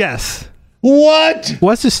run? Yes. What?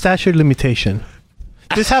 What's the statute of limitation?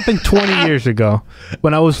 This happened 20 years ago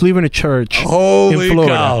when I was leaving a church in Florida.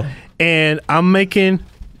 Cow. And I'm making,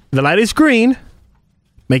 the light is green,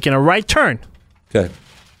 making a right turn. Okay.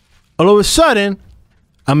 All of a sudden,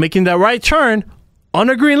 I'm making that right turn on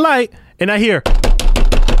a green light, and I hear,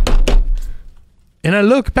 and I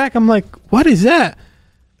look back, I'm like, what is that?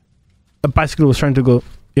 A bicycle was trying to go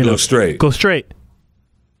straight. Go straight.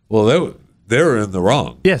 Well, they're in the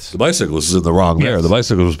wrong. Yes. The bicyclist is in the wrong there. The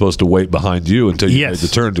bicyclist was supposed to wait behind you until you made the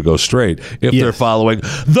turn to go straight. If they're following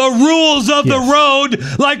the rules of the road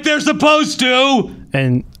like they're supposed to.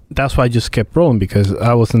 And that's why I just kept rolling because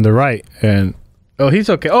I was in the right. And, he's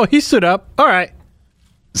okay. Oh, he stood up. All right.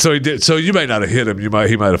 So he did. So you might not have hit him. He might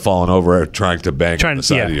have fallen over trying to bang on the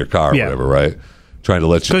side of your car or whatever, right? Trying to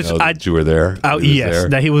let you know that you were there.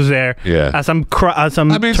 That he was there. Yeah. As I'm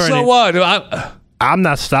turning. So what? I'm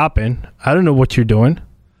not stopping. I don't know what you're doing.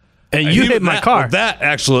 And you hit my car.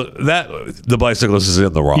 The bicyclist is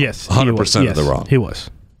in the wrong. Yes. 100% in the wrong. He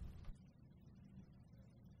was.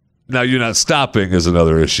 Now, you not stopping is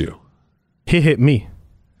another issue. He hit me.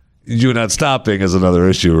 You not stopping is another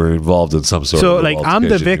issue. We're involved in some sort of. So, like, I'm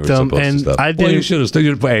the victim, and I didn't. Well, you should have.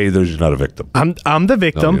 You're not a victim. I'm the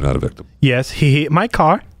victim. No, you're not a victim. Yes, he hit my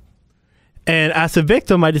car, and as a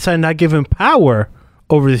victim, I decided not to give him power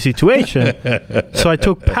over the situation. So I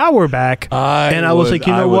took power back, and I was like,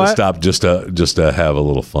 you know what? I would stop just to have a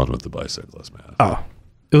little fun with the bicyclist, man. Oh,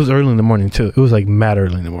 it was early in the morning too. It was like mad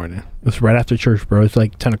early in the morning. It was right after church, bro. It's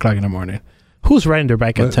like 10 o'clock in the morning. Who's riding their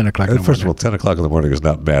bike at 10 o'clock in the morning? First of all, 10 o'clock in the morning is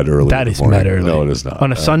not mad early. That is mad early. No, it is not. On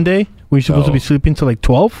a Sunday, when you're supposed to be sleeping till like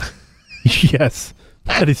 12? Yes.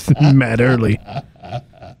 That is mad early.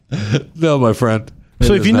 No, my friend.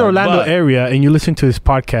 So if you're in the Orlando area and you listen to this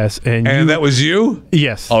podcast and that was you?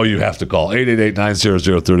 Yes. Oh, you have to call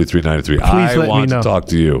 888-900-3393. I want to talk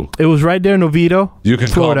to you. It was right there in Oviedo, You can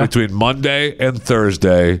Florida. call between Monday and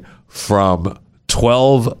Thursday from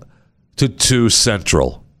 12 to 2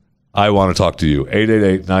 Central. I want to talk to you.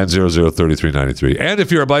 888-900-3393. And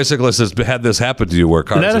if you're a bicyclist that's had this happen to you where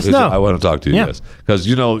cars let us know. I want to talk to you, yes. Because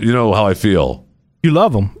you know how I feel You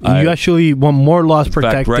love them. You actually want more loss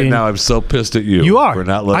protecting. In fact, right now I'm so pissed at you. You are. For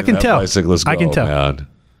not letting that bicyclist go, I can tell. Man.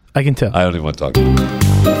 I can tell. I don't even want to talk about it.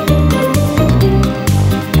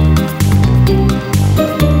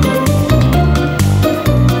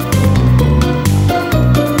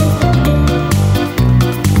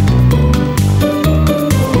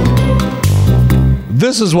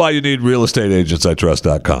 This is why you need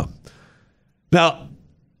realestateagentsitrust.com. Now,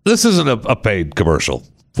 this isn't a paid commercial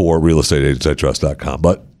for realestateagentsitrust.com,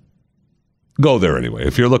 but go there anyway.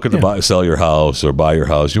 If you're looking to sell your house or buy your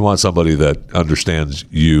house, you want somebody that understands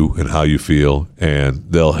you and how you feel, and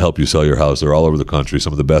they'll help you sell your house. They're all over the country,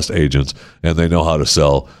 some of the best agents, and they know how to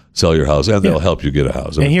sell your house, and they'll help you get a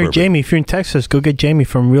house. And here, Jamie, if you're in Texas, go get Jamie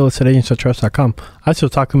from realestateagentsitrust.com. I still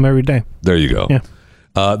talk to him every day. There you go. Yeah.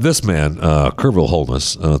 This man, Kerrville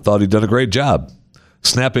Holness, thought he'd done a great job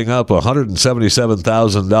snapping up a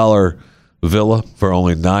 $177,000 villa for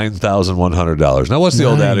only $9,100. Now, what's the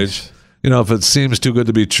old adage? You know, if it seems too good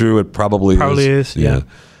to be true, it probably is. Yeah.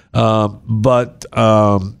 But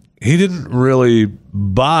he didn't really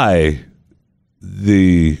buy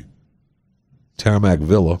the Tarmac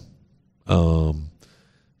Villa.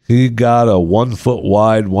 He got a 1 foot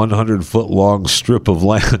wide, 100 foot long strip of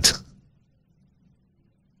land.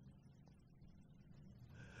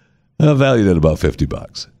 Valued at about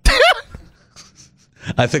 $50.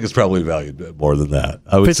 I think it's probably valued more than that.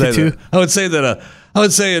 I would 52. I would say a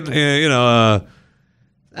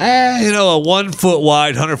 1 foot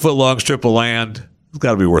wide, 100 foot long strip of land. It's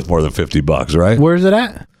got to be worth more than $50, right? Where's it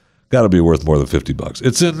at? Got to be worth more than $50.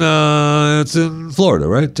 It's in Florida,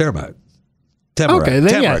 right? Tamarack. Okay, then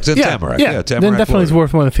Tamarack. Tamarack. Yeah, Tamarack, then definitely it's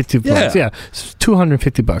worth more than $50. Yeah, it's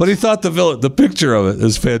 $250. But he thought the picture of it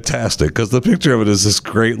is fantastic because the picture of it is this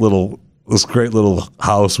great little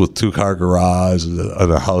house with 2-car garage and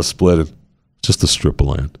a house split and just a strip of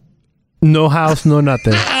land. No house, no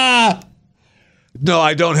nothing. No,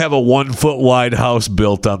 I don't have a 1 foot wide house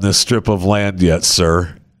built on this strip of land yet,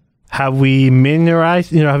 sir. Have we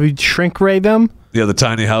miniaturized? Have we shrink ray them? Yeah, the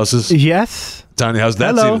tiny houses. Yes. Tiny house.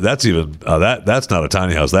 That's not a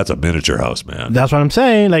tiny house. That's a miniature house, man. That's what I'm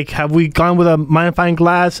saying. Like, have we gone with a magnifying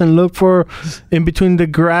glass and looked for in between the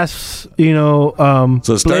grass? So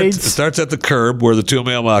it starts at the curb where the 2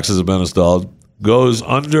 mailboxes have been installed. Goes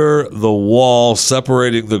under the wall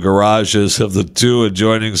separating the garages of the 2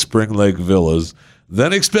 adjoining Spring Lake villas.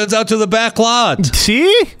 Then extends out to the back lot.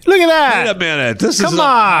 See? Look at that. Wait a minute. Come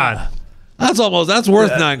on. That's worth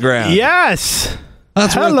 $9,000. Yes.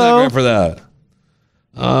 That's worth $9,000 for that.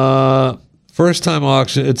 First time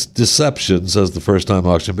auction. It's deception, says the first time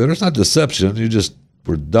auction bidder. It's not deception. You just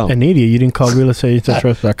were dumb. An idiot. You didn't call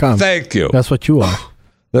realestateagentsitrust.com. Thank you. That's what you are.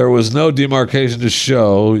 There was no demarcation to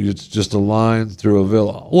show. It's just a line through a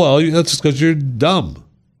villa. Well, that's just because you're dumb.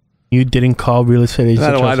 You didn't call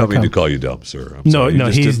realestateagentsitrust.com. I don't mean to call you dumb, sir. I'm no, sorry. no,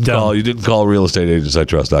 he's dumb. You didn't call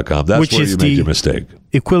realestateagentsitrust.com. That's where you made your mistake.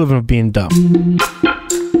 Equivalent of being dumb.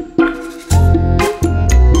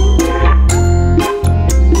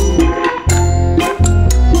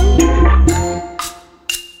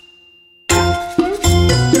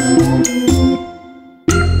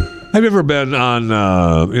 Have you ever been on,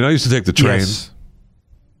 I used to take the train.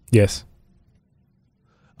 Yes.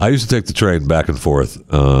 I used to take the train back and forth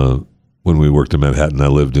when we worked in Manhattan. I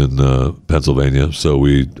lived in Pennsylvania, so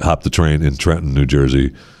we hopped the train in Trenton, New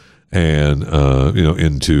Jersey, and,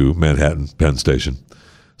 into Manhattan, Penn Station.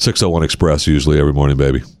 601 Express usually every morning,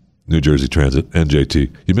 baby. New Jersey Transit,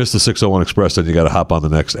 NJT. You miss the 601 Express, then you got to hop on the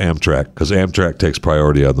next Amtrak because Amtrak takes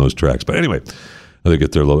priority on those tracks. But anyway, they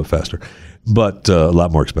get there a little bit faster. But a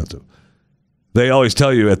lot more expensive. They always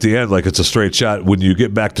tell you at the end, like it's a straight shot. When you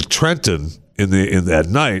get back to Trenton at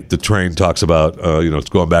night, the train talks about, it's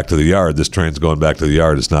going back to the yard. This train's going back to the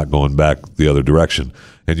yard. It's not going back the other direction.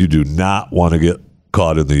 And you do not want to get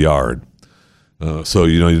caught in the yard. So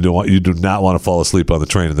you do not want to fall asleep on the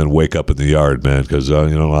train and then wake up in the yard, man, because I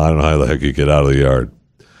don't know how the heck you get out of the yard.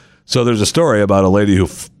 So there's a story about a lady who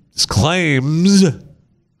claims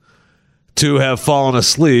to have fallen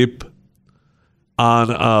asleep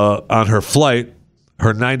on her flight,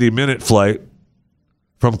 her 90-minute flight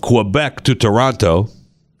from Quebec to Toronto,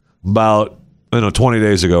 about 20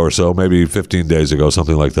 days ago or so, maybe 15 days ago,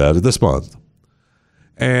 something like that, this month.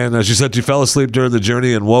 And she said she fell asleep during the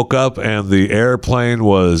journey and woke up, and the airplane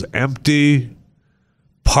was empty,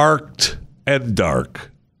 parked, and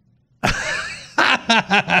dark.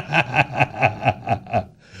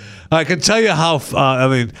 I can tell you how,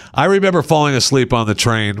 I remember falling asleep on the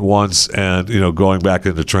train once and, going back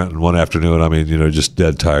into Trenton one afternoon. Just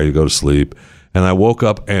dead tired. You go to sleep. And I woke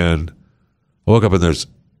up and there's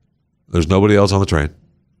nobody else on the train.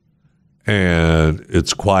 and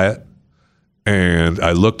it's quiet, and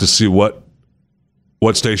I look to see what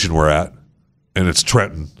station we're at, and it's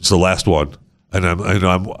Trenton. It's the last one, and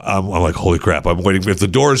I'm like, holy crap! I'm waiting. If the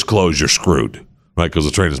doors close, you're screwed, right? Because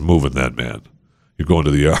the train is moving. Then, man, you're going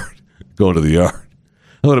to the yard. Going to the yard.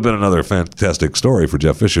 That would have been another fantastic story for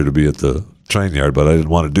Jeff Fisher to be at the train yard, but I didn't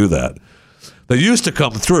want to do that. They used to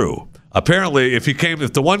come through. Apparently, if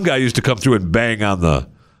the one guy used to come through and bang on the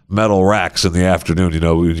metal racks in the afternoon,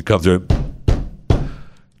 when you come through,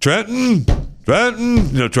 Trenton,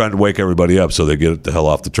 trying to wake everybody up so they get the hell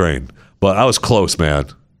off the train. But I was close, man.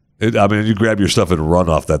 You grab your stuff and run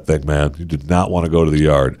off that thing, man. You did not want to go to the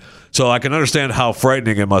yard. So I can understand how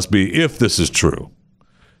frightening it must be if this is true,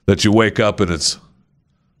 that you wake up and it's...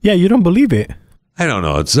 Yeah, you don't believe it. I don't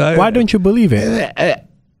know. Why don't you believe it?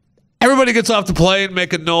 Everybody gets off the plane,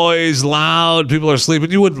 making noise, loud. People are sleeping.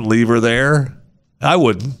 You wouldn't leave her there. I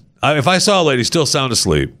wouldn't. If I saw a lady still sound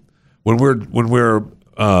asleep when we're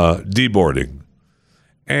deboarding,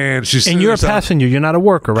 and you're a passenger, you're not a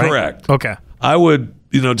worker, right? Correct. Okay. I would,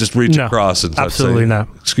 just reach across and absolutely say, not.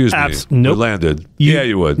 Excuse me. Nope. We landed. Yeah,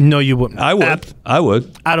 you would. No, you wouldn't. I would. I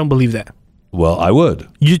would. I don't believe that. Well, I would.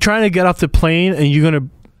 You're trying to get off the plane, and you're gonna.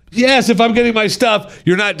 Yes, if I'm getting my stuff,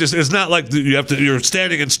 you're not just. It's not like you're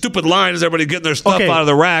standing in stupid lines. Everybody getting their stuff out of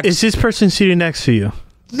the racks. Is this person sitting next to you?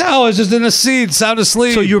 No, it's just in a seat, sound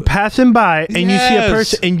asleep. So you're passing by and you see a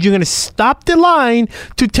person, and you're gonna stop the line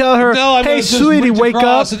to tell her, "Hey, sweetie, wake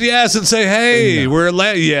up!" And yes, and say, "Hey,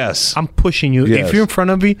 yes." I'm pushing you. Yes. If you're in front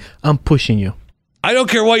of me, I'm pushing you. I don't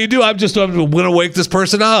care what you do. I'm gonna wake this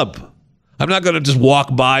person up. I'm not gonna just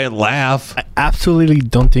walk by and laugh. I absolutely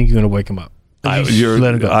don't think you're gonna wake him up. Let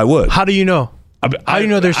him go. I would. How do you know? How do you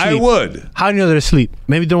know they're asleep? I would. How do you know they're asleep?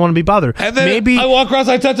 Maybe they don't want to be bothered. And then maybe I walk across,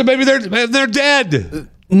 I touch them, maybe they're dead.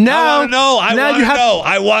 Now,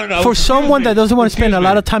 I want to know. For someone that doesn't want to spend a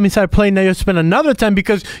lot of time inside a plane, now you spend another time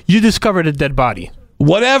because you discovered a dead body.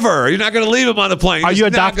 Whatever. You're not going to leave him on the plane. Are you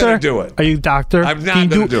a doctor? Not do it. Are you a doctor? I'm not going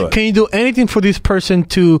to do it. Can you do anything for this person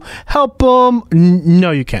to help them?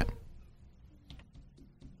 No, you can't.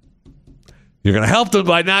 You're going to help them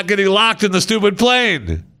by not getting locked in the stupid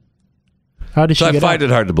plane. How did she get out? I find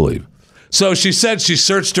it hard to believe. So she said she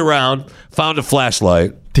searched around, found a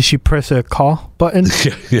flashlight. Did she press a call button?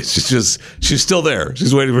 Yeah, she's still there.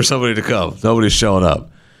 She's waiting for somebody to come. Nobody's showing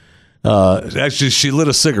up. Actually, she lit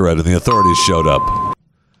a cigarette and the authorities showed up.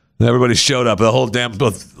 And everybody showed up. The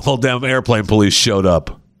whole damn airplane police showed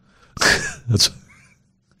up. That's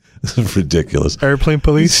ridiculous. Airplane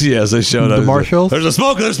police? Yes, they showed up. The marshals? There's a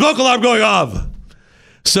smoke alarm going off.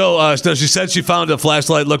 So she said she found a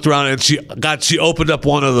flashlight, looked around, and she opened up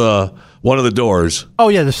one of the doors. Oh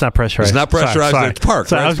yeah, that's not pressurized. It's not pressurized. Sorry. It's parked.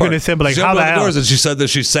 So right? I was going to say, but like, she how the opened hell? the doors, and she said that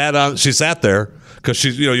she sat there because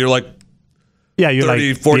she's you're like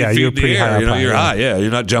 30, 40 feet in the air. You're high. Yeah,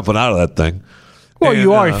 you're not jumping out of that thing. Well,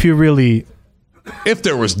 you are if you really. If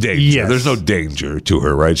there was danger, yes. There's no danger to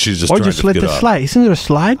her, right? She's just or trying just to let get the up. slide. Isn't there a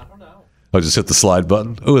slide? Oh, just hit the slide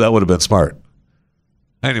button. Oh, that would have been smart.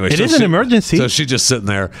 Anyway, it is an emergency. So she's just sitting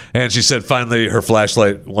there, and she said finally her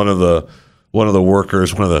flashlight. One of the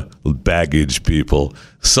workers, one of the baggage people,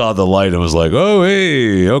 saw the light and was like, "Oh,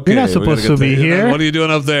 hey, okay, you're not supposed to be here. What are you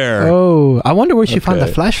doing up there?" Oh, I wonder where she found the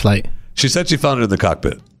flashlight. She said she found it in the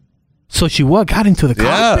cockpit. So she got into the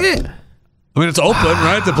cockpit. I mean, it's open,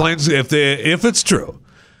 right? The plane's if it's true.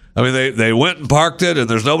 I mean, they went and parked it, and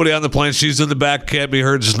there's nobody on the plane. She's in the back, can't be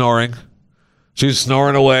heard snoring. She's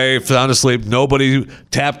snoring away, sound asleep. Nobody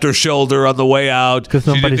tapped her shoulder on the way out. Because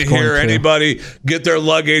nobody's She didn't hear anybody get their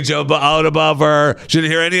luggage out above her. She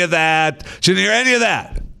didn't hear any of that.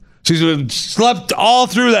 She slept all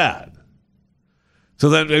through that. So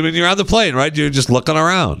then, I mean, you're on the plane, right? You're just looking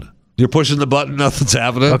around. You're pushing the button, nothing's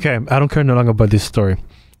happening. Okay, I don't care no longer about this story.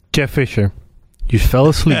 Jeff Fisher, you fell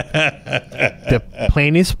asleep. The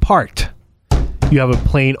plane is parked. You have a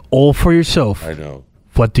plane all for yourself. I know.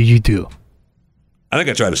 What do you do? I think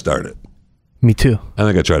I tried to start it. Me too. I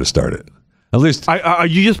think I tried to start it. At least. Are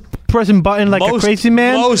you just pressing button like a crazy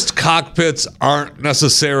man? Most cockpits aren't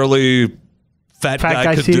necessarily fat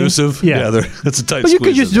guy conducive. Yeah, it's a tight. But you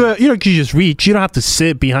could just do it. You could just reach. You don't have to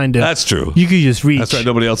sit behind it. That's true. You could just reach. That's right.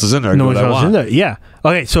 Nobody else is in there. No one else is in there. Yeah.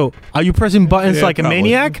 Okay. So are you pressing buttons like a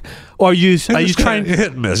maniac, or are you trying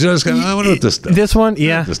hit and miss? You just I wonder what this does. This one,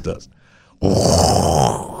 yeah. This does.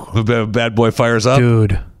 Bad boy fires up,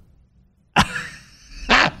 dude.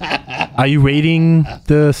 Are you rating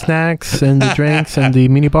the snacks and the drinks and the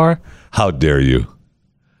minibar? How dare you?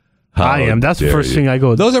 I am. That's the first thing I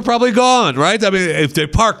go. Those are probably gone, right? I mean, if they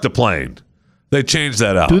park the plane, they change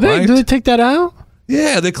that out. Do they? Right? Do they take that out?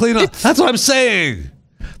 Yeah, they clean up. That's what I'm saying.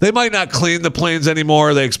 They might not clean the planes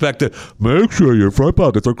anymore. They expect to make sure your front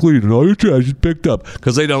pockets are clean and all your trash is picked up,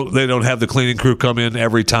 because they don't have the cleaning crew come in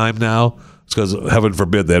every time now. It's because, heaven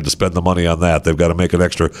forbid, they have to spend the money on that. They've got to make an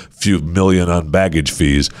extra few million on baggage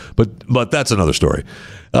fees. But that's another story.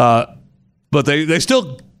 But they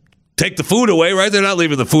still take the food away, right? They're not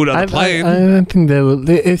leaving the food on the plane. I think they will.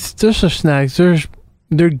 It's just snacks.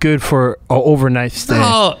 They're good for an overnight stay.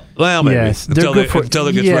 Oh, well, maybe. Yes, until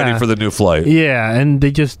it gets ready for the new flight. Yeah, and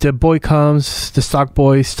the boy comes, the stock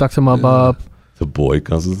boy stocks them up. The boy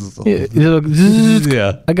comes.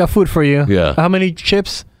 Yeah. I got food for you. Yeah. How many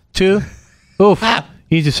chips? 2? Oof.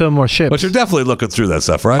 You need to sell more chips. But you're definitely looking through that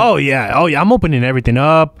stuff, right? Oh, yeah. I'm opening everything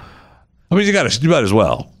up. I mean, you might as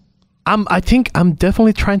well. I think I'm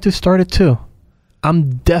definitely trying to start it too.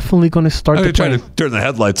 I'm definitely going to start the plane. Trying to turn the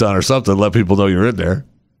headlights on or something, let people know you're in there.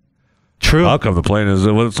 True. How come the plane is,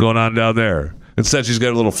 what's going on down there? Instead, she's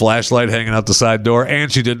got a little flashlight hanging out the side door,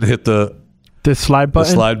 and she didn't hit the slide button.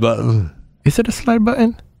 The slide button. Is it a slide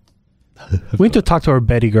button? We need to talk to our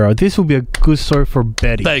Betty girl. This will be a good story for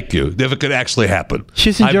Betty. Thank you. If it could actually happen.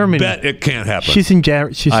 She's in Germany. I bet it can't happen. She's in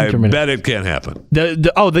Germany. I bet it can't happen.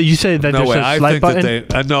 You said that no there's way. a slide button?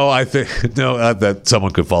 I think that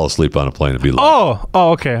someone could fall asleep on a plane and be like,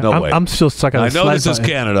 okay. No way. I'm still stuck on the slide button. I know this is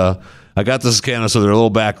Canada. I got this is Canada, so they're a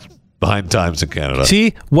little behind times in Canada.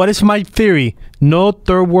 See, what is my theory? No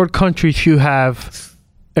third world country should have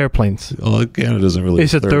airplanes. Well, Canada isn't really.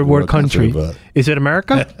 It's a third world country. Is it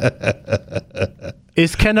America?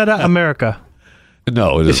 Is Canada America?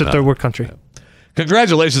 No, it is not. It's a third world country.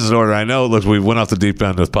 Congratulations in order. I know. Look, we went off the deep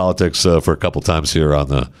end with politics for a couple times here on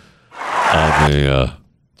the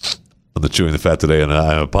Chewing the Fat today, and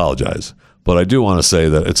I apologize, but I do want to say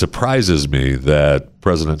that it surprises me that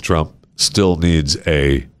President Trump still needs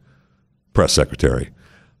a press secretary,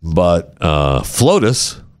 but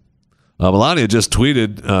FLOTUS. Melania just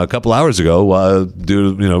tweeted a couple hours ago,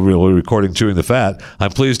 we're recording Chewing the Fat.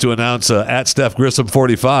 I'm pleased to announce at Steph Grissom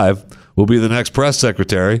 45 will be the next press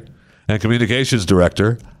secretary and communications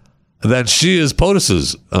director. Then she is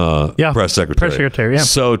POTUS's press secretary. Press secretary, yeah.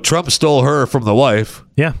 So Trump stole her from the wife.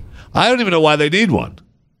 Yeah. I don't even know why they need one.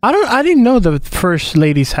 I didn't know the first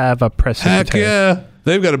ladies have a press secretary. Heck yeah.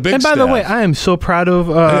 They've got a big staff. And by the way, I am so proud of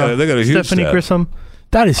they got a huge Stephanie staff. Grissom.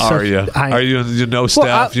 That is Are you? You know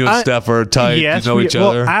Steph? You and Steph are tight? Yes, you know each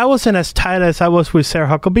other? I wasn't as tight as I was with Sarah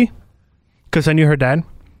Huckabee because I knew her dad.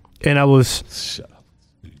 And I was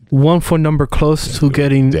one phone number close to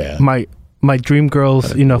getting my dream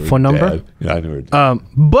girl's phone number. Yeah, I knew her dad.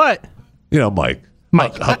 But...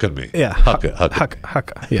 Mike. Huck me. Yeah. Huck.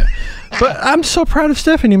 Yeah. But I'm so proud of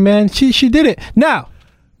Stephanie, man. She did it. Now,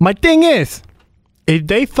 my thing is, if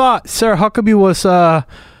they thought Sarah Huckabee was a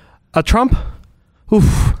Trump...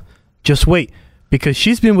 Oof, just wait, because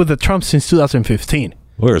she's been with the Trump since 2015.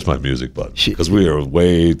 Where's my music button? Because we are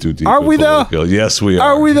way too deep. Are we though? Yes, we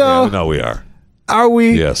are. Are we though? Yeah, no, we are. Are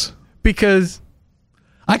we? Yes. Because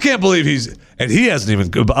I can't believe he hasn't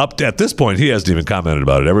even up at this point. He hasn't even commented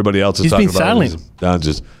about it. Everybody else is talking about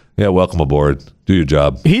silent. it. Welcome aboard. Do your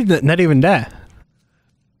job. He's not even that.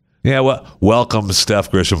 Yeah, well, welcome, Steph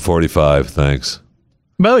Grisham, 45. Thanks.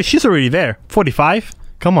 By the way, she's already there. 45.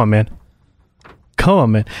 Come on, man.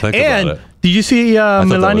 Think about it. Did you see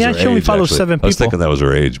Melania? She only follows 7 people. I was thinking that was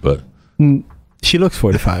her age, but she looks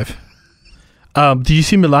 45. Did you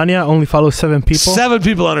see Melania only follows 7 people? 7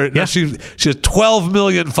 people on her. Yeah. She has 12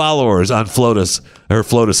 million followers on FLOTUS, her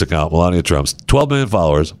FLOTUS account, Melania Trump's 12 million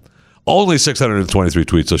followers. Only 623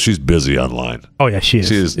 tweets, so she's busy online. Oh yeah, she is.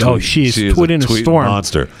 She is tweeting a storm.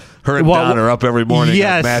 Monster. Her and Don are up every morning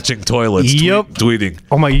on matching toilets, tweeting.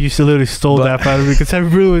 Oh my, you literally stole that out of me because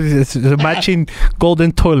everybody was matching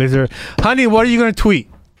golden toilets. Honey, what are you going to tweet?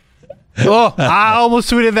 Oh, I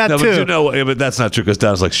almost tweeted that too. But that's not true because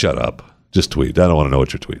Don's like, shut up. Just tweet. I don't want to know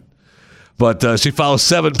what you're tweeting. But she follows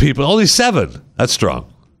 7 people. Only 7. That's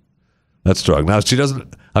strong. Now, she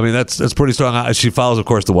doesn't... I mean, that's pretty strong. She follows, of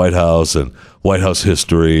course, the White House and White House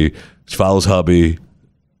history. She follows hubby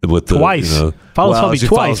with the... Twice. Hubby she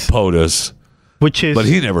twice. Follows POTUS. Which is... But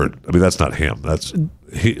he never... I mean, that's not him.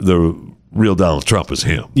 The real Donald Trump is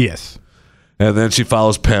him. Yes. And then she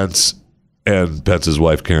follows Pence and Pence's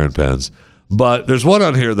wife, Karen Pence. But there's one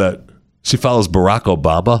on here that she follows Barack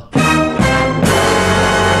Obama.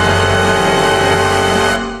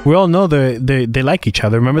 We all know they like each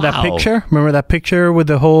other. Remember that picture? Remember that picture with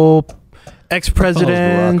the whole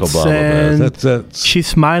ex-presidents and that's she's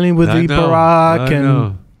smiling with Barack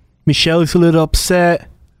and Michelle is a little upset.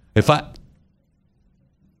 If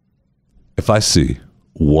I see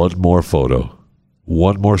one more photo,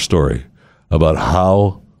 one more story about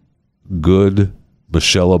how good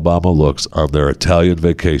Michelle Obama looks on their Italian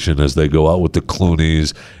vacation as they go out with the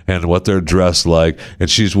Clooneys and what they're dressed like. And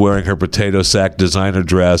she's wearing her potato sack designer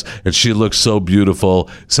dress, and she looks so beautiful.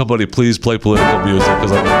 Somebody please play political music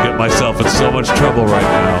because I'm going to get myself in so much trouble right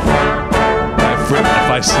now. If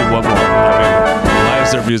I see one more, why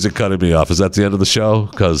is their music cutting me off? Is that the end of the show?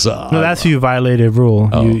 Because no, that's you violated a rule.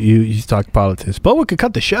 Oh. You talk politics, but we could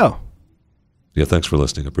cut the show. Yeah, thanks for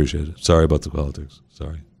listening. Appreciate it. Sorry about the politics.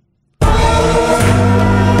 Sorry.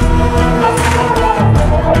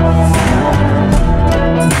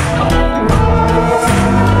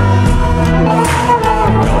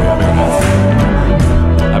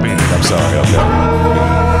 I'm sorry.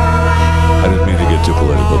 I didn't mean to get too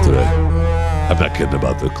political today. I'm not kidding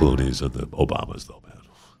about the Clooneys and the Obamas, though, man.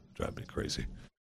 Drive me crazy.